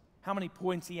was. How many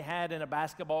points he had in a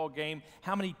basketball game,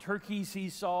 how many turkeys he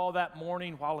saw that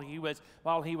morning while he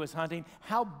was hunting,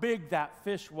 how big that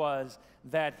fish was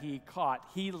that he caught.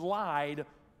 He lied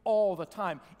all the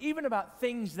time, even about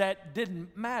things that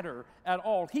didn't matter at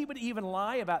all. He would even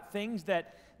lie about things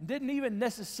that didn't even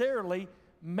necessarily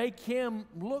make him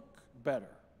look better.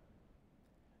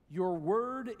 Your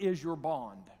word is your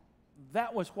bond.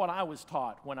 That was what I was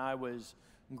taught when I was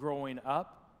growing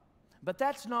up. But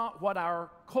that's not what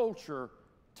our culture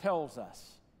tells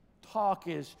us. Talk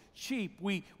is cheap.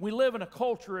 We live in a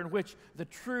culture in which the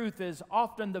truth is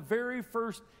often the very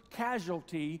first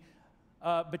casualty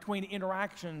between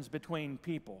interactions between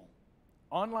people.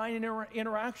 Online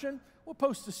interaction, we'll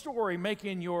post a story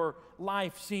making your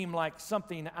life seem like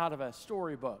something out of a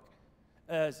storybook.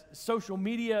 Social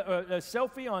media, a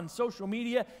selfie on social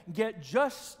media, get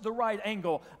just the right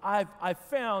angle. I've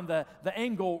found the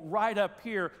angle right up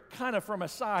here, kind of from a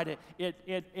side.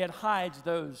 It hides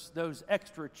those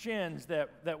extra chins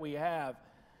that we have.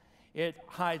 It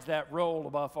hides that roll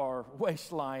above our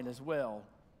waistline as well.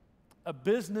 A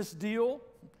business deal,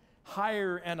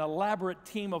 hire an elaborate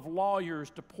team of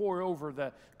lawyers to pore over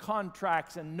the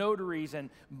contracts and notaries and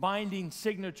binding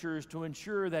signatures to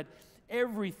ensure that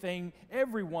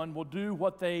everyone will do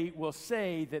what they will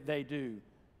say that they do.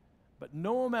 But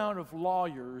no amount of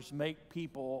lawyers make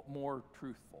people more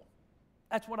truthful.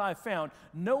 That's what I've found.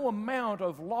 No amount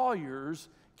of lawyers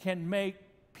can make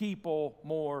people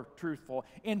more truthful.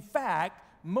 In fact,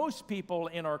 most people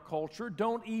in our culture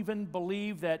don't even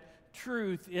believe that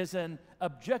truth is an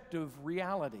objective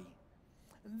reality.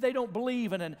 They don't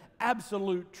believe in an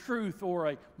absolute truth or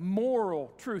a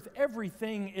moral truth.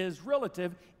 Everything is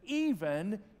relative,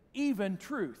 even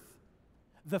truth.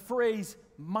 The phrase,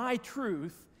 my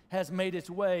truth, has made its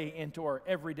way into our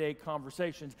everyday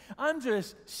conversations. I'm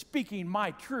just speaking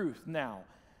my truth now,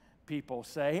 people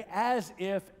say, as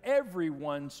if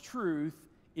everyone's truth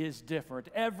is different,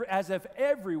 as if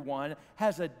everyone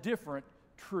has a different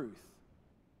truth.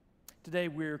 Today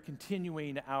we're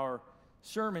continuing our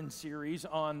sermon series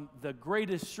on the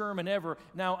greatest sermon ever.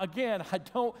 Now, again,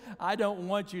 I don't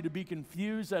want you to be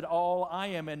confused at all. I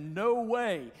am in no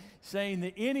way saying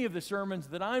that any of the sermons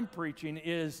that I'm preaching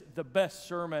is the best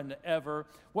sermon ever.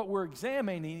 What we're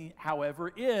examining,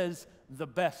 however, is the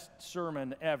best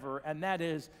sermon ever, and that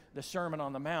is the Sermon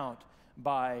on the Mount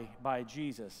by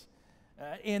Jesus.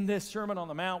 In this Sermon on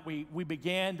the Mount, we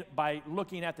began by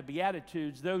looking at the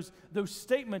Beatitudes, those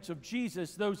statements of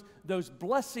Jesus, those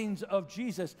blessings of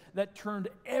Jesus that turned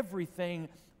everything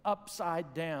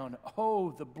upside down.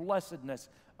 Oh, the blessedness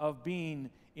of being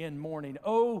in mourning.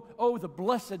 Oh, the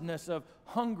blessedness of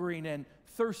hungering and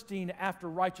thirsting after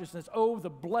righteousness. Oh, the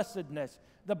blessedness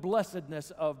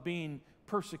of being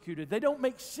persecuted. They don't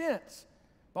make sense.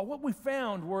 But what we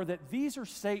found were that these are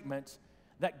statements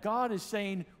that God is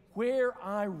saying, where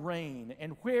I reign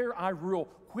and where I rule,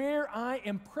 where I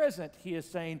am present, he is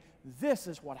saying, this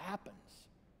is what happens.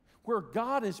 Where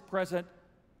God is present,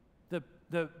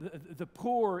 the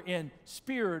poor in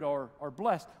spirit are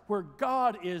blessed. Where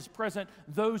God is present,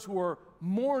 those who are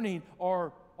mourning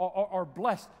are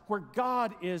blessed. Where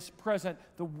God is present,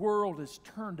 the world is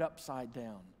turned upside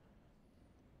down.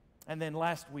 And then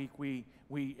last week we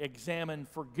examined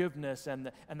forgiveness and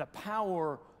the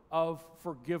power of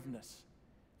forgiveness.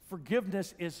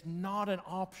 Forgiveness is not an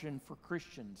option for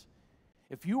Christians.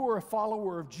 If you are a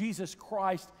follower of Jesus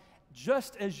Christ,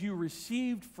 just as you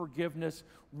received forgiveness,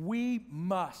 we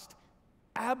must,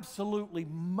 absolutely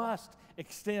must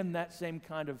extend that same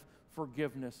kind of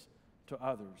forgiveness to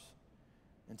others.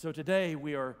 And so today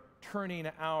we are turning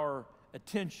our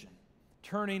attention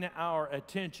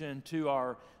to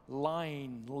our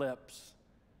lying lips.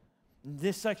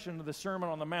 This section of the Sermon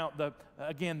on the Mount, the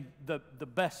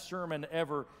best sermon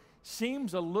ever,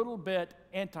 seems a little bit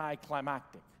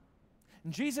anticlimactic.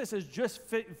 Jesus has just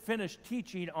finished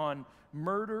teaching on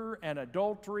murder and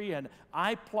adultery and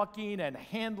eye plucking and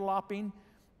hand lopping.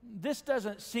 This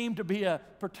doesn't seem to be a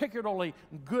particularly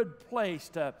good place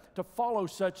to follow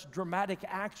such dramatic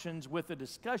actions with a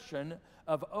discussion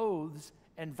of oaths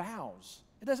and vows.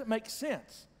 It doesn't make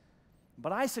sense.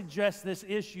 But I suggest this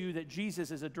issue that Jesus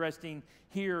is addressing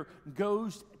here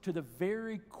goes to the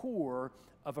very core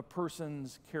of a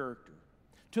person's character,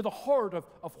 to the heart of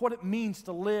what it means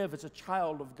to live as a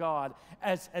child of God.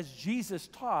 As Jesus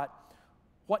taught,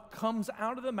 what comes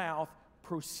out of the mouth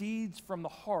proceeds from the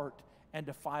heart and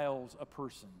defiles a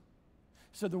person.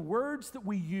 So the words that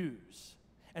we use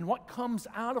and what comes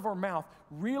out of our mouth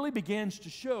really begins to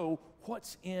show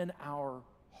what's in our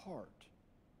heart.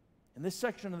 In this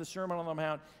section of the Sermon on the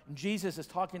Mount, Jesus is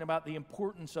talking about the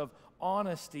importance of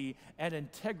honesty and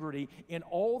integrity in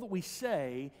all that we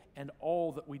say and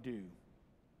all that we do.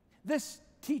 This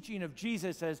teaching of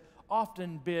Jesus has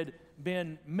often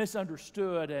been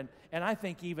misunderstood and I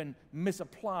think even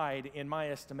misapplied in my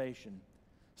estimation.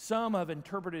 Some have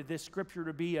interpreted this scripture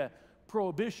to be a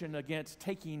prohibition against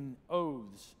taking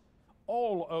oaths,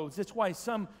 all oaths. That's why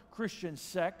some Christian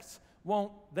sects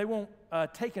won't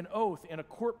take an oath in a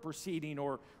court proceeding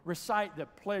or recite the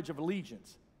Pledge of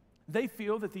Allegiance. They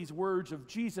feel that these words of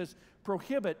Jesus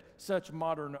prohibit such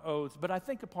modern oaths, but I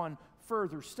think upon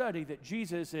further study that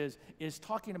Jesus is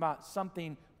talking about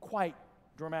something quite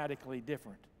dramatically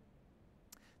different.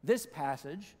 This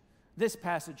passage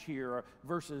here,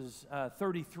 verses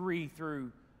 33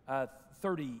 through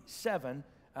 37,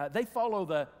 they follow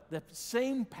the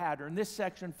same pattern. This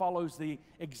section follows the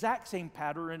exact same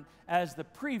pattern as the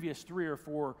previous 3 or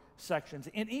 4 sections.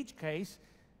 In each case,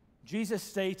 Jesus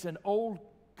states an old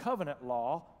covenant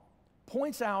law,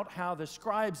 points out how the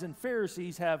scribes and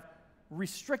Pharisees have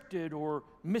restricted or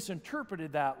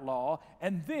misinterpreted that law,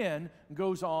 and then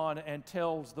goes on and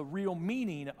tells the real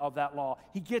meaning of that law.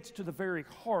 He gets to the very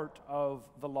heart of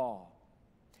the law.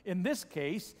 In this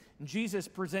case, Jesus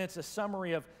presents a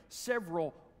summary of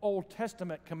several Old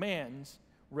Testament commands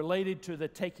related to the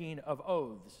taking of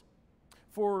oaths.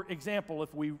 For example,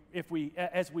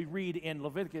 as we read in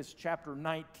Leviticus chapter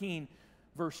 19,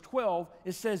 verse 12,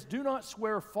 it says, "Do not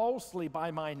swear falsely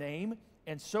by my name,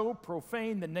 and so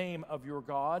profane the name of your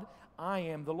God. I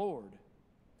am the Lord."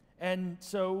 And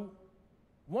so,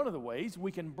 one of the ways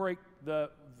we can break the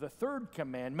third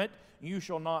commandment, "You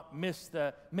shall not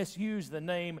misuse the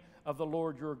name of the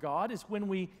Lord your God," is when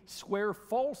we swear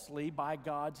falsely by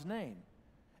God's name.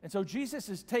 And so Jesus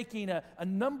is taking a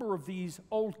number of these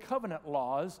old covenant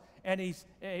laws and he's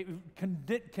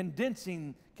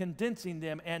condensing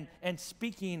them and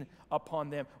speaking upon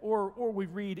them. Or we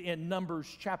read in Numbers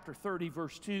chapter 30,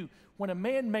 verse 2, when a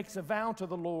man makes a vow to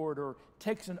the Lord or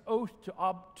takes an oath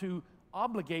to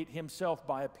obligate himself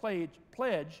by a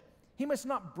pledge, he must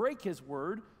not break his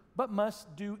word, but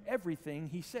must do everything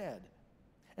he said.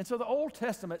 And so the Old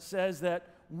Testament says that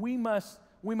we must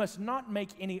not make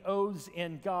any oaths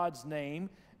in God's name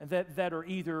that are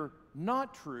either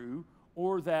not true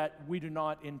or that we do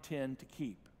not intend to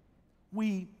keep.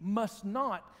 We must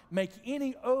not make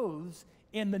any oaths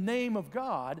in the name of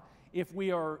God if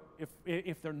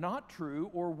they're not true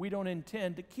or we don't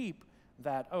intend to keep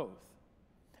that oath.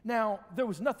 Now, there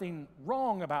was nothing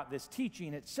wrong about this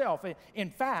teaching itself. In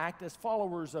fact, as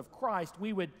followers of Christ,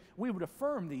 we would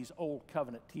affirm these old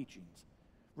covenant teachings.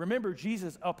 Remember,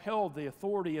 Jesus upheld the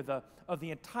authority of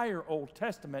the entire Old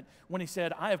Testament when he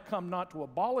said, I have come not to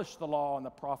abolish the law and the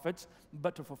prophets,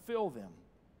 but to fulfill them.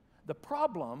 The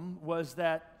problem was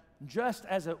that just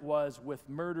as it was with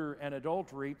murder and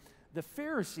adultery, the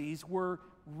Pharisees were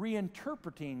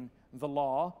reinterpreting the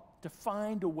law to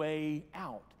find a way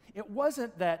out. It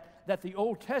wasn't that the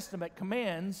Old Testament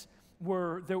commands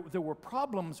there were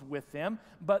problems with them,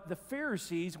 but the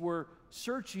Pharisees were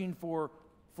searching for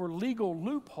legal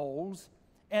loopholes,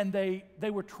 and they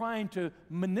were trying to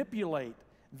manipulate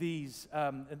these.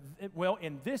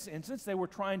 In this instance, they were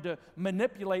trying to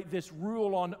manipulate this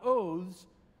rule on oaths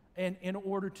in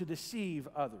order to deceive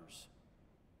others.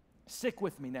 Stick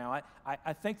with me now.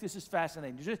 I think this is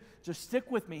fascinating. Just stick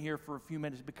with me here for a few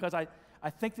minutes, because I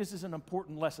think this is an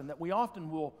important lesson that we often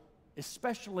will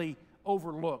especially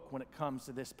overlook when it comes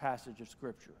to this passage of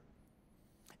Scripture.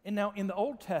 And now, in the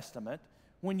Old Testament,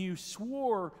 when you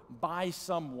swore by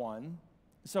someone,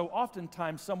 so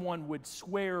oftentimes someone would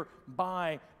swear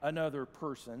by another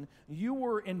person, you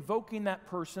were invoking that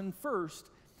person first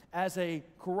as a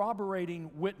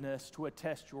corroborating witness to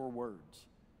attest your words.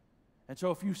 And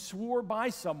so if you swore by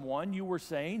someone, you were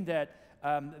saying that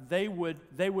they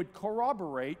would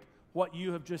corroborate what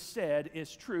you have just said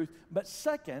is truth. But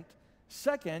second,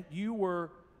 you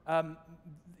were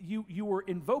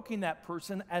invoking that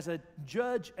person as a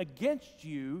judge against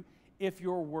you if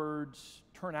your words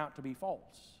turn out to be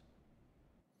false.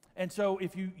 And so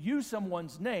if you use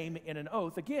someone's name in an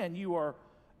oath, again, you are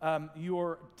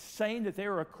saying that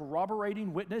they're a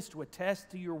corroborating witness to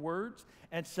attest to your words,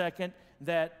 and second,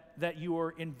 that you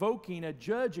are invoking a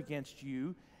judge against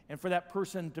you, and for that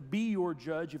person to be your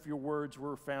judge if your words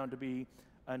were found to be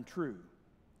untrue.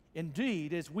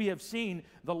 Indeed, as we have seen,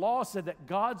 the law said that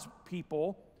God's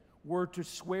people were to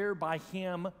swear by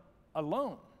Him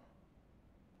alone,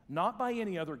 not by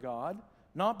any other God,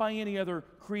 not by any other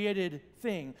created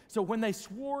thing. So when they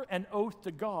swore an oath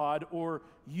to God or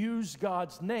used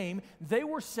God's name, they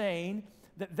were saying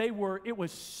that it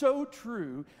was so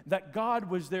true that God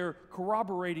was their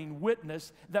corroborating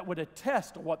witness that would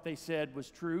attest to what they said was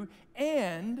true,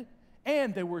 and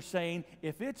they were saying,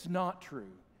 if it's not true,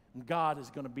 God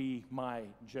is going to be my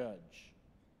judge.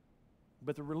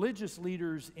 But the religious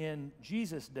leaders in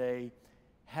Jesus' day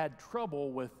had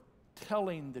trouble with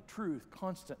telling the truth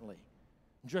constantly,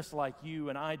 just like you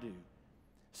and I do.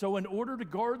 So in order to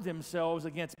guard themselves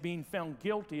against being found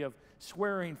guilty of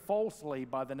swearing falsely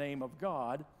by the name of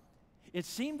God, it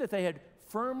seemed that they had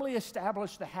firmly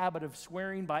established the habit of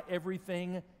swearing by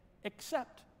everything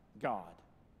except God.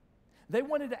 They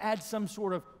wanted to add some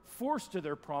sort of force to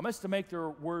their promise to make their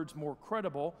words more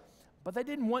credible, but they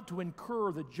didn't want to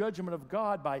incur the judgment of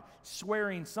God by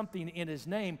swearing something in His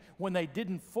name when they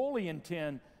didn't fully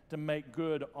intend to make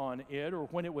good on it or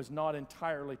when it was not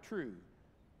entirely true.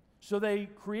 So they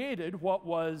created what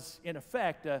was, in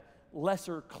effect, a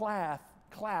lesser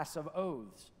class of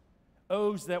oaths.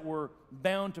 Oaths that were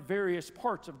bound to various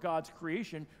parts of God's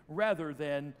creation rather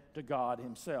than to God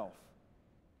Himself.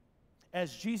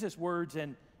 As Jesus' words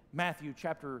in Matthew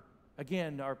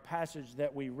our passage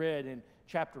that we read in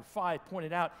chapter 5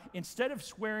 pointed out, instead of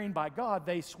swearing by God,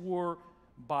 they swore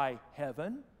by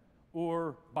heaven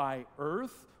or by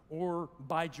earth or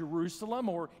by Jerusalem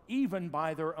or even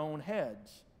by their own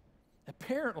heads.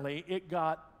 Apparently, it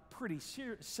got pretty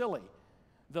silly,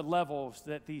 the levels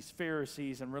that these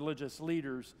Pharisees and religious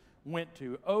leaders went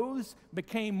to. Oaths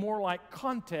became more like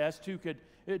contests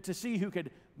to see who could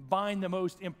bind the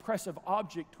most impressive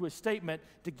object to a statement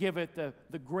to give it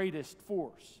the greatest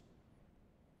force.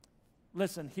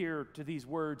 Listen here to these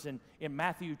words in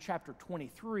Matthew chapter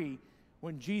 23,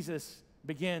 when Jesus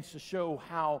begins to show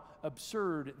how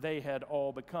absurd they had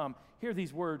all become. Hear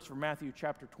these words from Matthew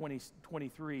chapter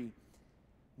 23.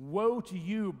 Woe to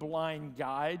you, blind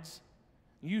guides!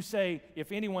 You say,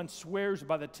 if anyone swears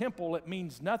by the temple, it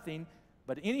means nothing,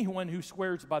 but anyone who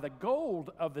swears by the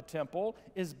gold of the temple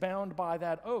is bound by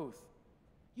that oath.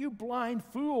 You blind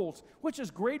fools, which is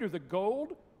greater, the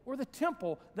gold or the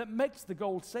temple that makes the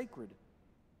gold sacred?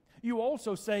 You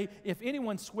also say, if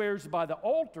anyone swears by the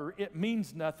altar, it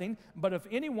means nothing, but if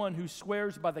anyone who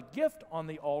swears by the gift on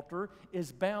the altar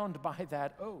is bound by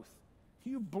that oath.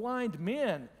 You blind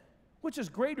men, which is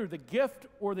greater, the gift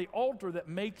or the altar that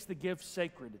makes the gift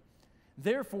sacred?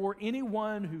 Therefore,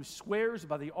 anyone who swears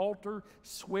by the altar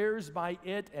swears by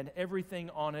it and everything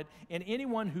on it, and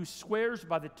anyone who swears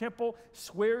by the temple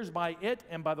swears by it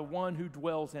and by the one who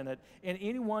dwells in it, and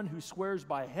anyone who swears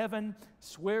by heaven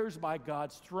swears by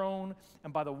God's throne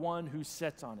and by the one who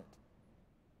sits on it.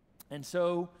 And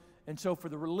so for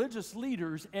the religious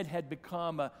leaders, it had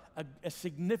become a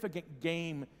significant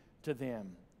game to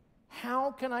them.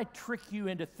 How can I trick you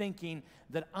into thinking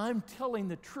that I'm telling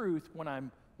the truth when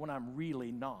I'm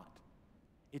really not?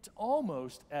 It's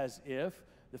almost as if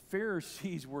the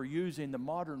Pharisees were using the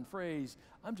modern phrase,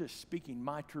 I'm just speaking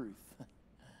my truth.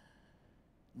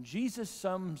 Jesus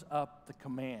sums up the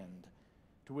command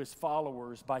to his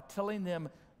followers by telling them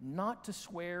not to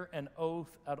swear an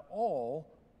oath at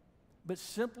all, but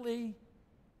simply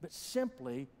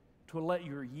to let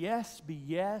your yes be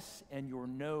yes and your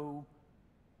no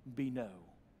be no.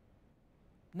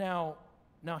 Now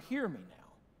hear me now.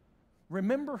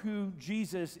 Remember who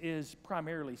Jesus is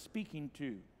primarily speaking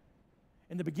to.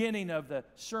 In the beginning of the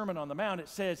Sermon on the Mount, it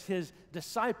says his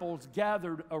disciples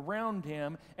gathered around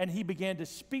him, and he began to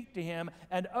speak to him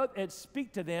and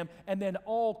speak to them, and then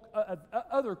all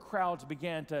other crowds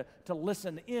began to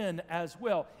listen in as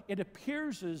well. It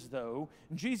appears as though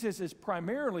Jesus is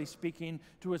primarily speaking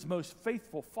to his most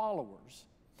faithful followers,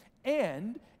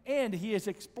 and he is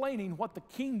explaining what the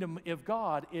kingdom of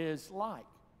God is like.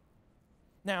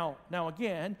 Now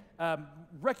again,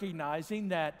 recognizing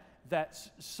that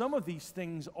some of these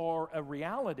things are a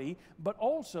reality, but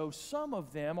also some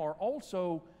of them are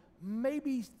also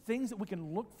maybe things that we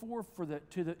can look for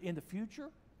in the future.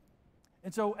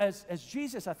 And so as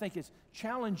Jesus, I think, is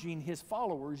challenging his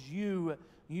followers, you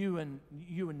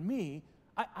and me,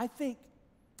 I think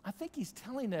he's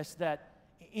telling us that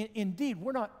indeed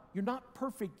you're not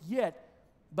perfect yet,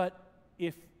 but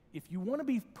if you want to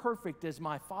be perfect as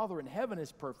my Father in heaven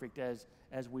is perfect, as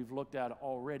we've looked at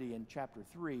already in chapter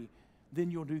 3, then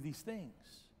you'll do these things.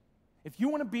 If you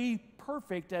want to be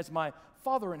perfect as my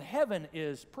Father in heaven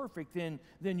is perfect, then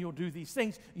you'll do these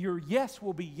things. Your yes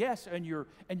will be yes, and your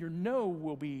no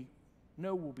will be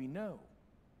no.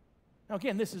 Now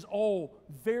again, this is all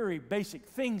very basic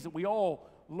things that we all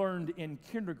learned in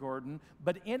kindergarten,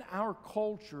 but in our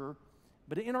culture,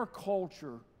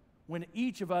 when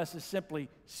each of us is simply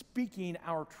speaking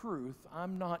our truth,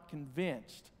 I'm not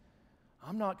convinced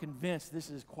this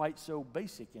is quite so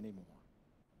basic anymore.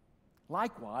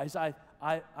 Likewise,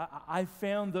 I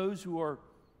found those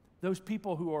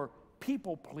people who are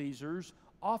people pleasers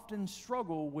often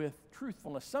struggle with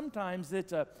truthfulness. Sometimes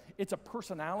it's a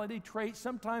personality trait.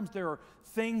 Sometimes there are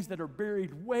things that are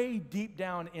buried way deep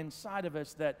down inside of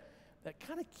us that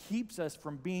kind of keeps us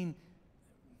from being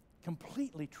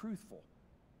completely truthful.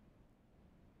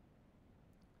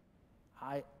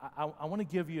 I want to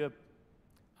give you,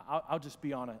 I'll just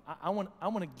be honest, I want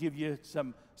to give you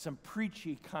some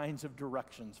preachy kinds of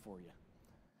directions for you.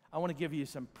 I want to give you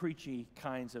some preachy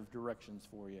kinds of directions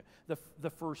for you. The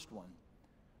first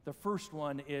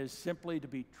one is simply to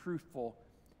be truthful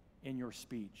in your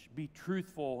speech. Be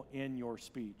truthful in your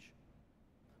speech.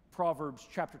 Proverbs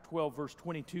chapter 12, verse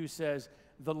 22 says,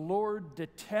 "The Lord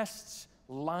detests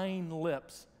lying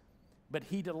lips, but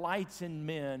he delights in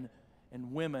men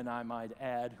and women," I might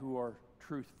add, "who are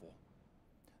truthful."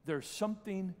 There's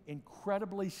something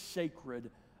incredibly sacred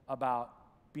about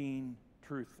being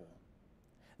truthful.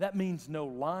 That means no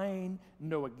lying,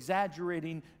 no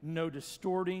exaggerating, no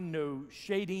distorting, no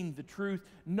shading the truth,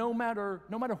 no matter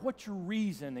what your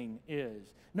reasoning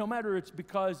is. No matter it's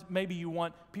because maybe you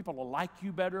want people to like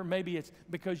you better, maybe it's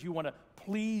because you want to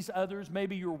please others,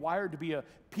 maybe you're wired to be a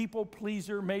people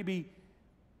pleaser, maybe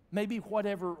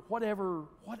whatever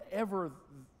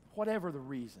the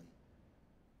reason.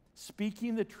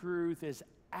 Speaking the truth is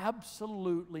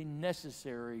absolutely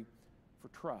necessary for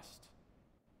trust.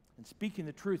 And speaking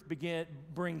the truth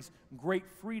brings great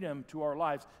freedom to our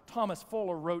lives. Thomas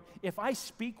Fuller wrote, "If I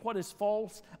speak what is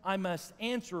false, I must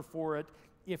answer for it.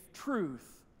 If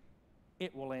truth,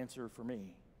 it will answer for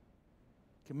me."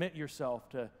 Commit yourself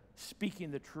to speaking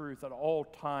the truth at all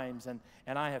times, and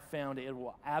I have found it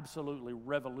will absolutely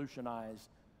revolutionize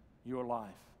your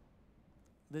life.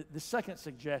 The second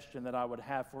suggestion that I would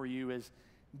have for you is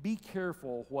be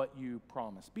careful what you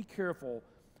promise. Be careful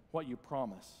what you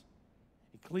promise.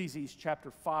 Ecclesiastes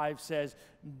chapter 5 says,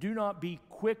 "Do not be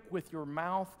quick with your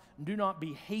mouth. Do not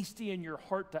be hasty in your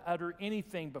heart to utter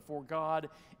anything before God.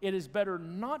 It is better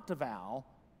not to vow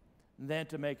than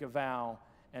to make a vow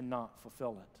and not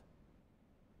fulfill it."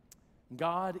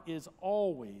 God is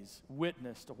always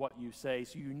witness to what you say,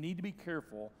 so you need to be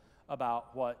careful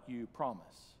about what you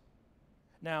promise.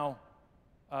 Now,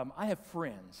 I have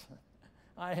friends.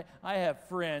 I have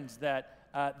friends that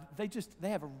they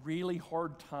have a really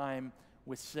hard time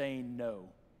with saying no.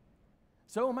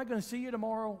 So, am I going to see you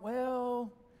tomorrow?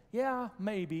 Well, yeah,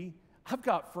 maybe. I've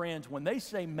got friends, when they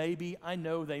say maybe, I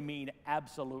know they mean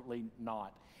absolutely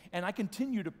not. And I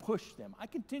continue to push them. I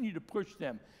continue to push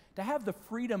them to have the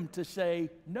freedom to say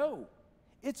no.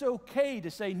 It's okay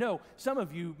to say no. Some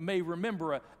of you may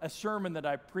remember a sermon that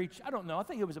I preached, I don't know, I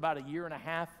think it was about a year and a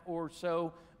half or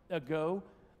so ago,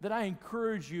 that I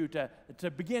encourage you to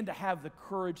begin to have the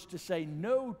courage to say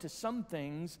no to some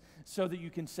things so that you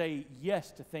can say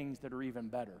yes to things that are even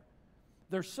better.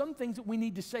 There's some things that we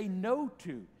need to say no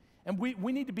to, and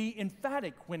we need to be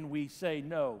emphatic when we say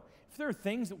no. If there are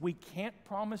things that we can't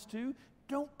promise to,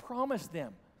 don't promise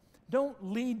them. Don't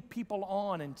lead people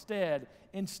on instead.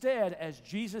 Instead, as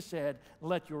Jesus said,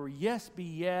 let your yes be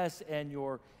yes and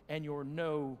your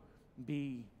no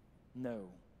be no.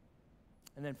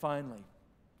 And then finally,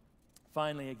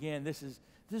 again, this is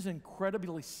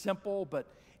incredibly simple, but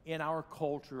in our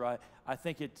culture, I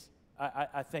think it's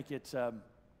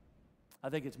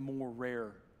more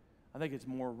rare. I think it's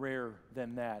more rare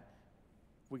than that.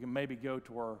 We can maybe go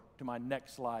to my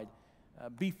next slide.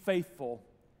 Be faithful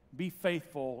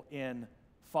in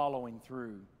following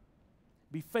through.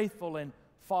 Be faithful in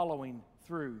following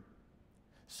through.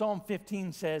 Psalm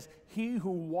 15 says, "He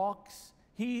whose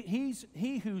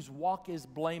walk is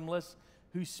blameless,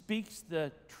 who speaks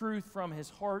the truth from his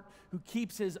heart, who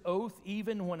keeps his oath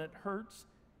even when it hurts,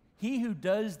 he who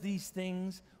does these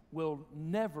things will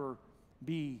never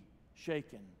be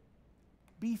shaken."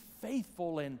 Be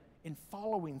faithful in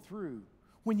following through.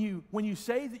 When you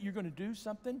say that you're going to do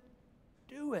something,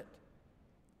 do it.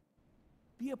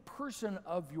 Be a person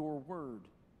of your word.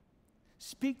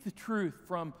 Speak the truth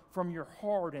from your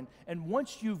heart, and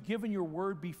once you've given your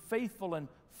word, be faithful in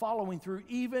following through,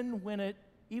 even when it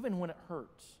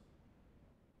hurts.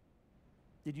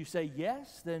 Did you say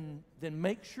yes? Then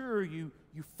make sure you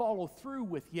follow through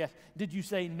with yes. Did you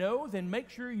say no? Then make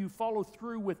sure you follow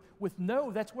through with no.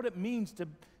 That's what it means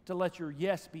to let your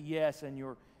yes be yes and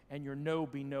your no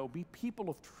be no. Be people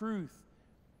of truth.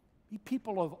 Be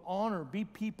people of honor. Be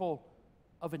people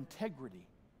of integrity.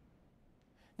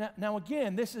 Now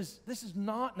again, this is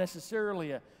not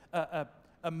necessarily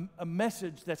a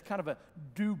message that's kind of a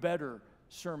do better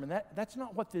sermon. That's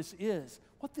not what this is.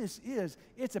 What this is,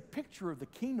 it's a picture of the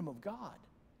kingdom of God.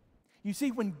 You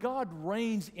see, when God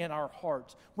reigns in our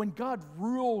hearts, when God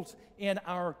rules in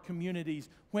our communities,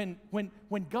 when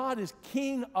God is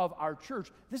king of our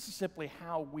church, this is simply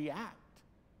how we act.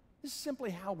 This is simply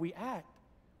how we act.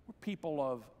 We're people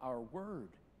of our word.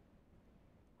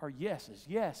 Our yes is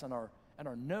yes, and our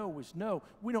no is no.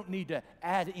 We don't need to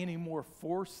add any more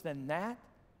force than that.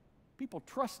 People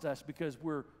trust us because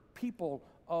we're people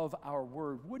of our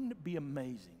word. Wouldn't it be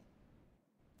amazing?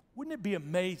 Wouldn't it be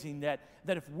amazing that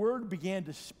if word began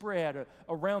to spread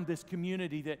around this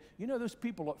community that, those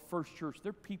people at First Church,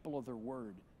 they're people of their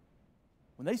word.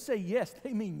 When they say yes,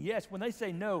 they mean yes. When they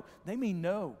say no, they mean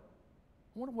no.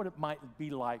 I wonder what it might be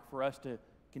like for us to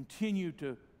continue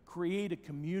to create a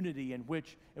community in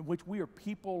which we are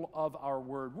people of our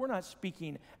word. We're not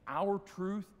speaking our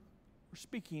truth, we're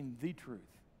speaking the truth.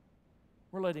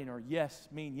 We're letting our yes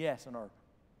mean yes and our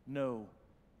no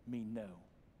mean no.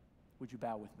 Would you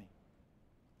bow with me?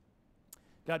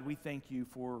 God, we thank you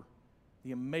for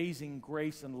the amazing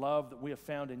grace and love that we have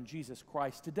found in Jesus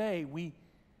Christ. Today, we've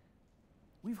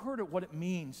heard what it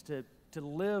means to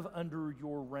live under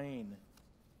your reign.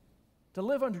 To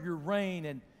live under your reign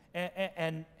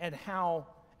and how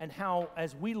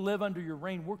as we live under your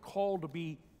reign, we're called to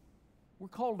be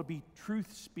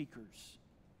truth speakers.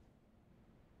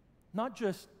 Not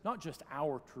just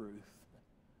our truth,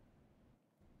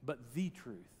 but the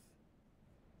truth.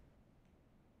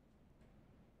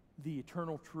 The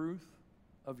eternal truth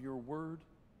of your word.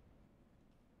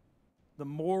 The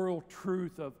moral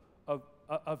truth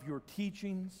of your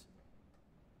teachings.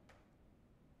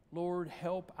 Lord,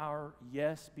 help our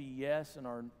yes be yes and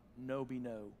our no be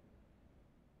no.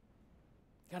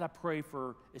 God, I pray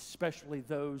for especially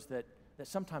those that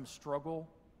sometimes struggle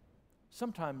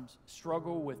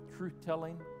with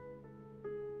truth-telling,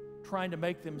 trying to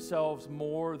make themselves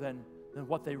more than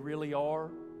what they really are,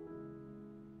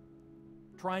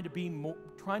 trying to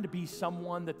be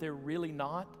someone that they're really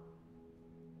not.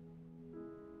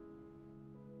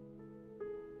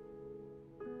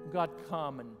 God,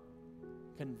 come and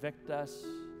convict us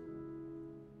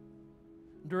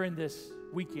during this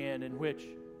weekend in which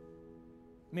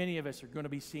many of us are going to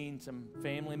be seeing some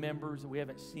family members that we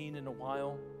haven't seen in a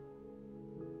while.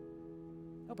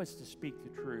 Help us to speak the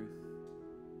truth.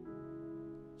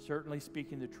 Certainly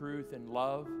speaking the truth in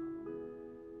love,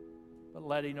 but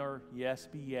letting our yes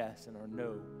be yes and our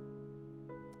no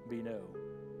be no.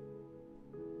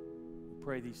 We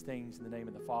pray these things in the name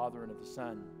of the Father and of the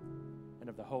Son and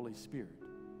of the Holy Spirit.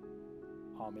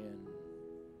 Amen.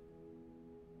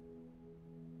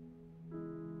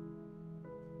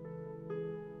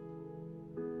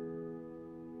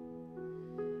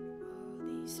 All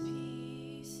these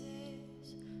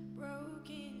pieces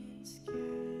broken and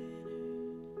scattered,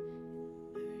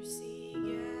 mercy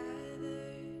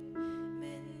gathered,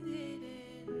 mended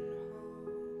and whole,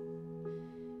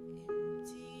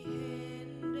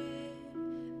 empty-handed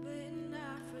but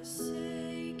not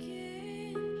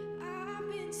forsaken. I've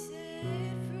been set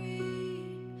free.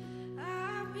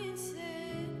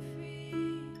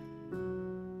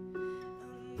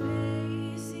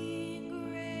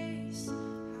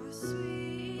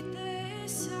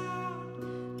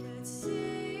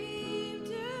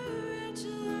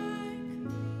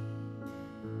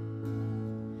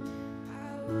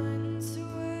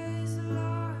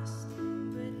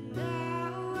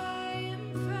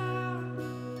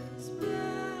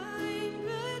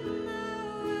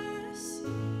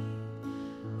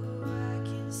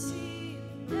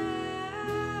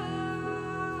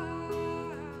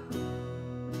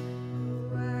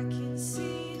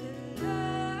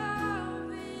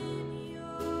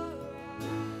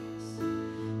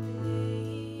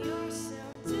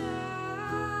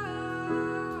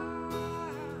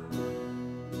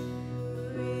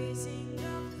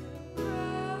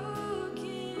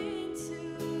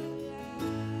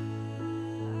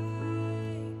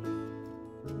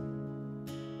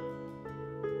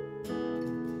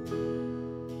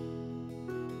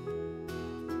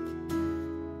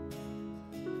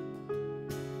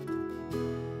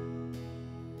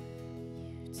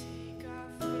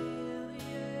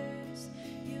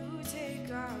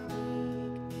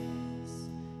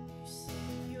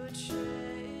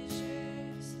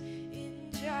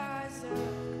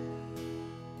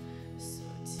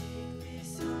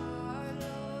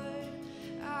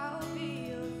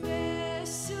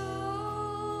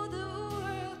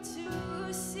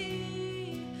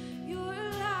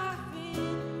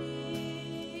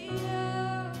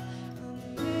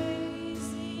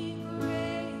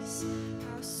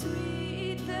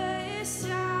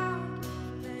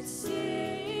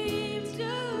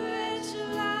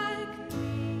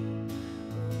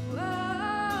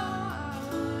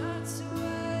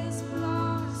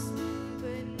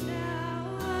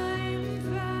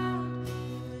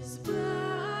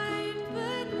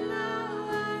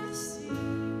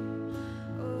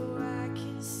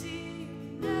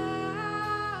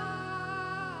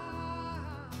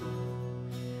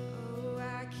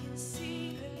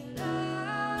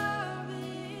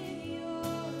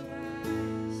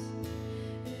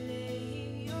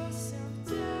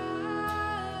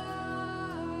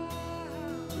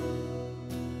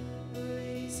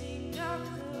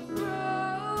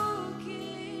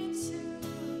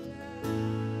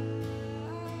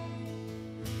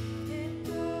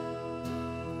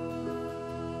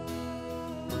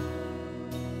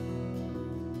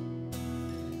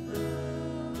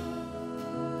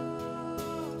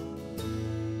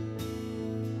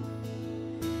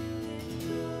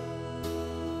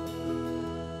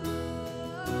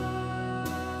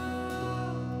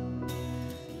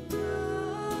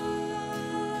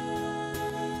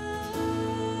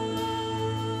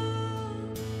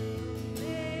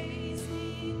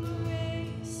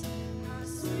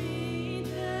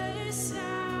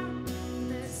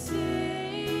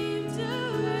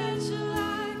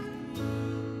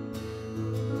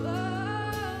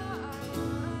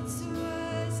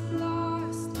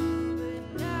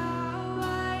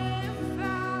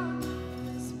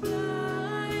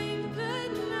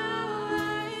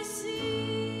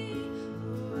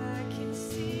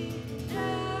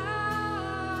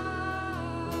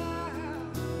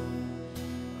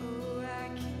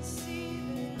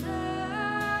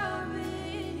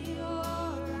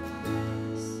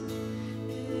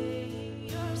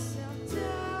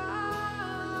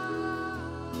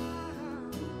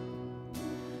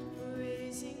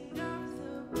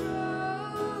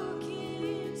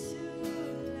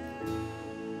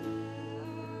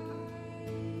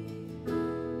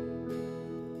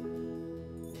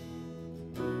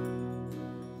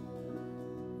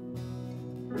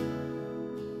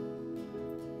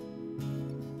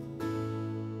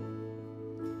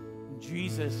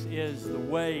 Jesus is the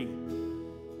way,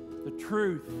 the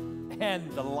truth, and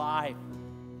the life.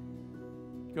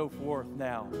 Go forth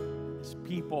now as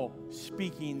people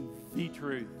speaking the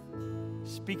truth,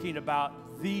 speaking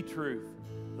about the truth,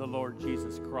 the Lord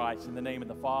Jesus Christ. In the name of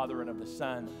the Father, and of the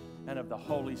Son, and of the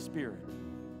Holy Spirit.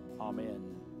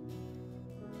 Amen.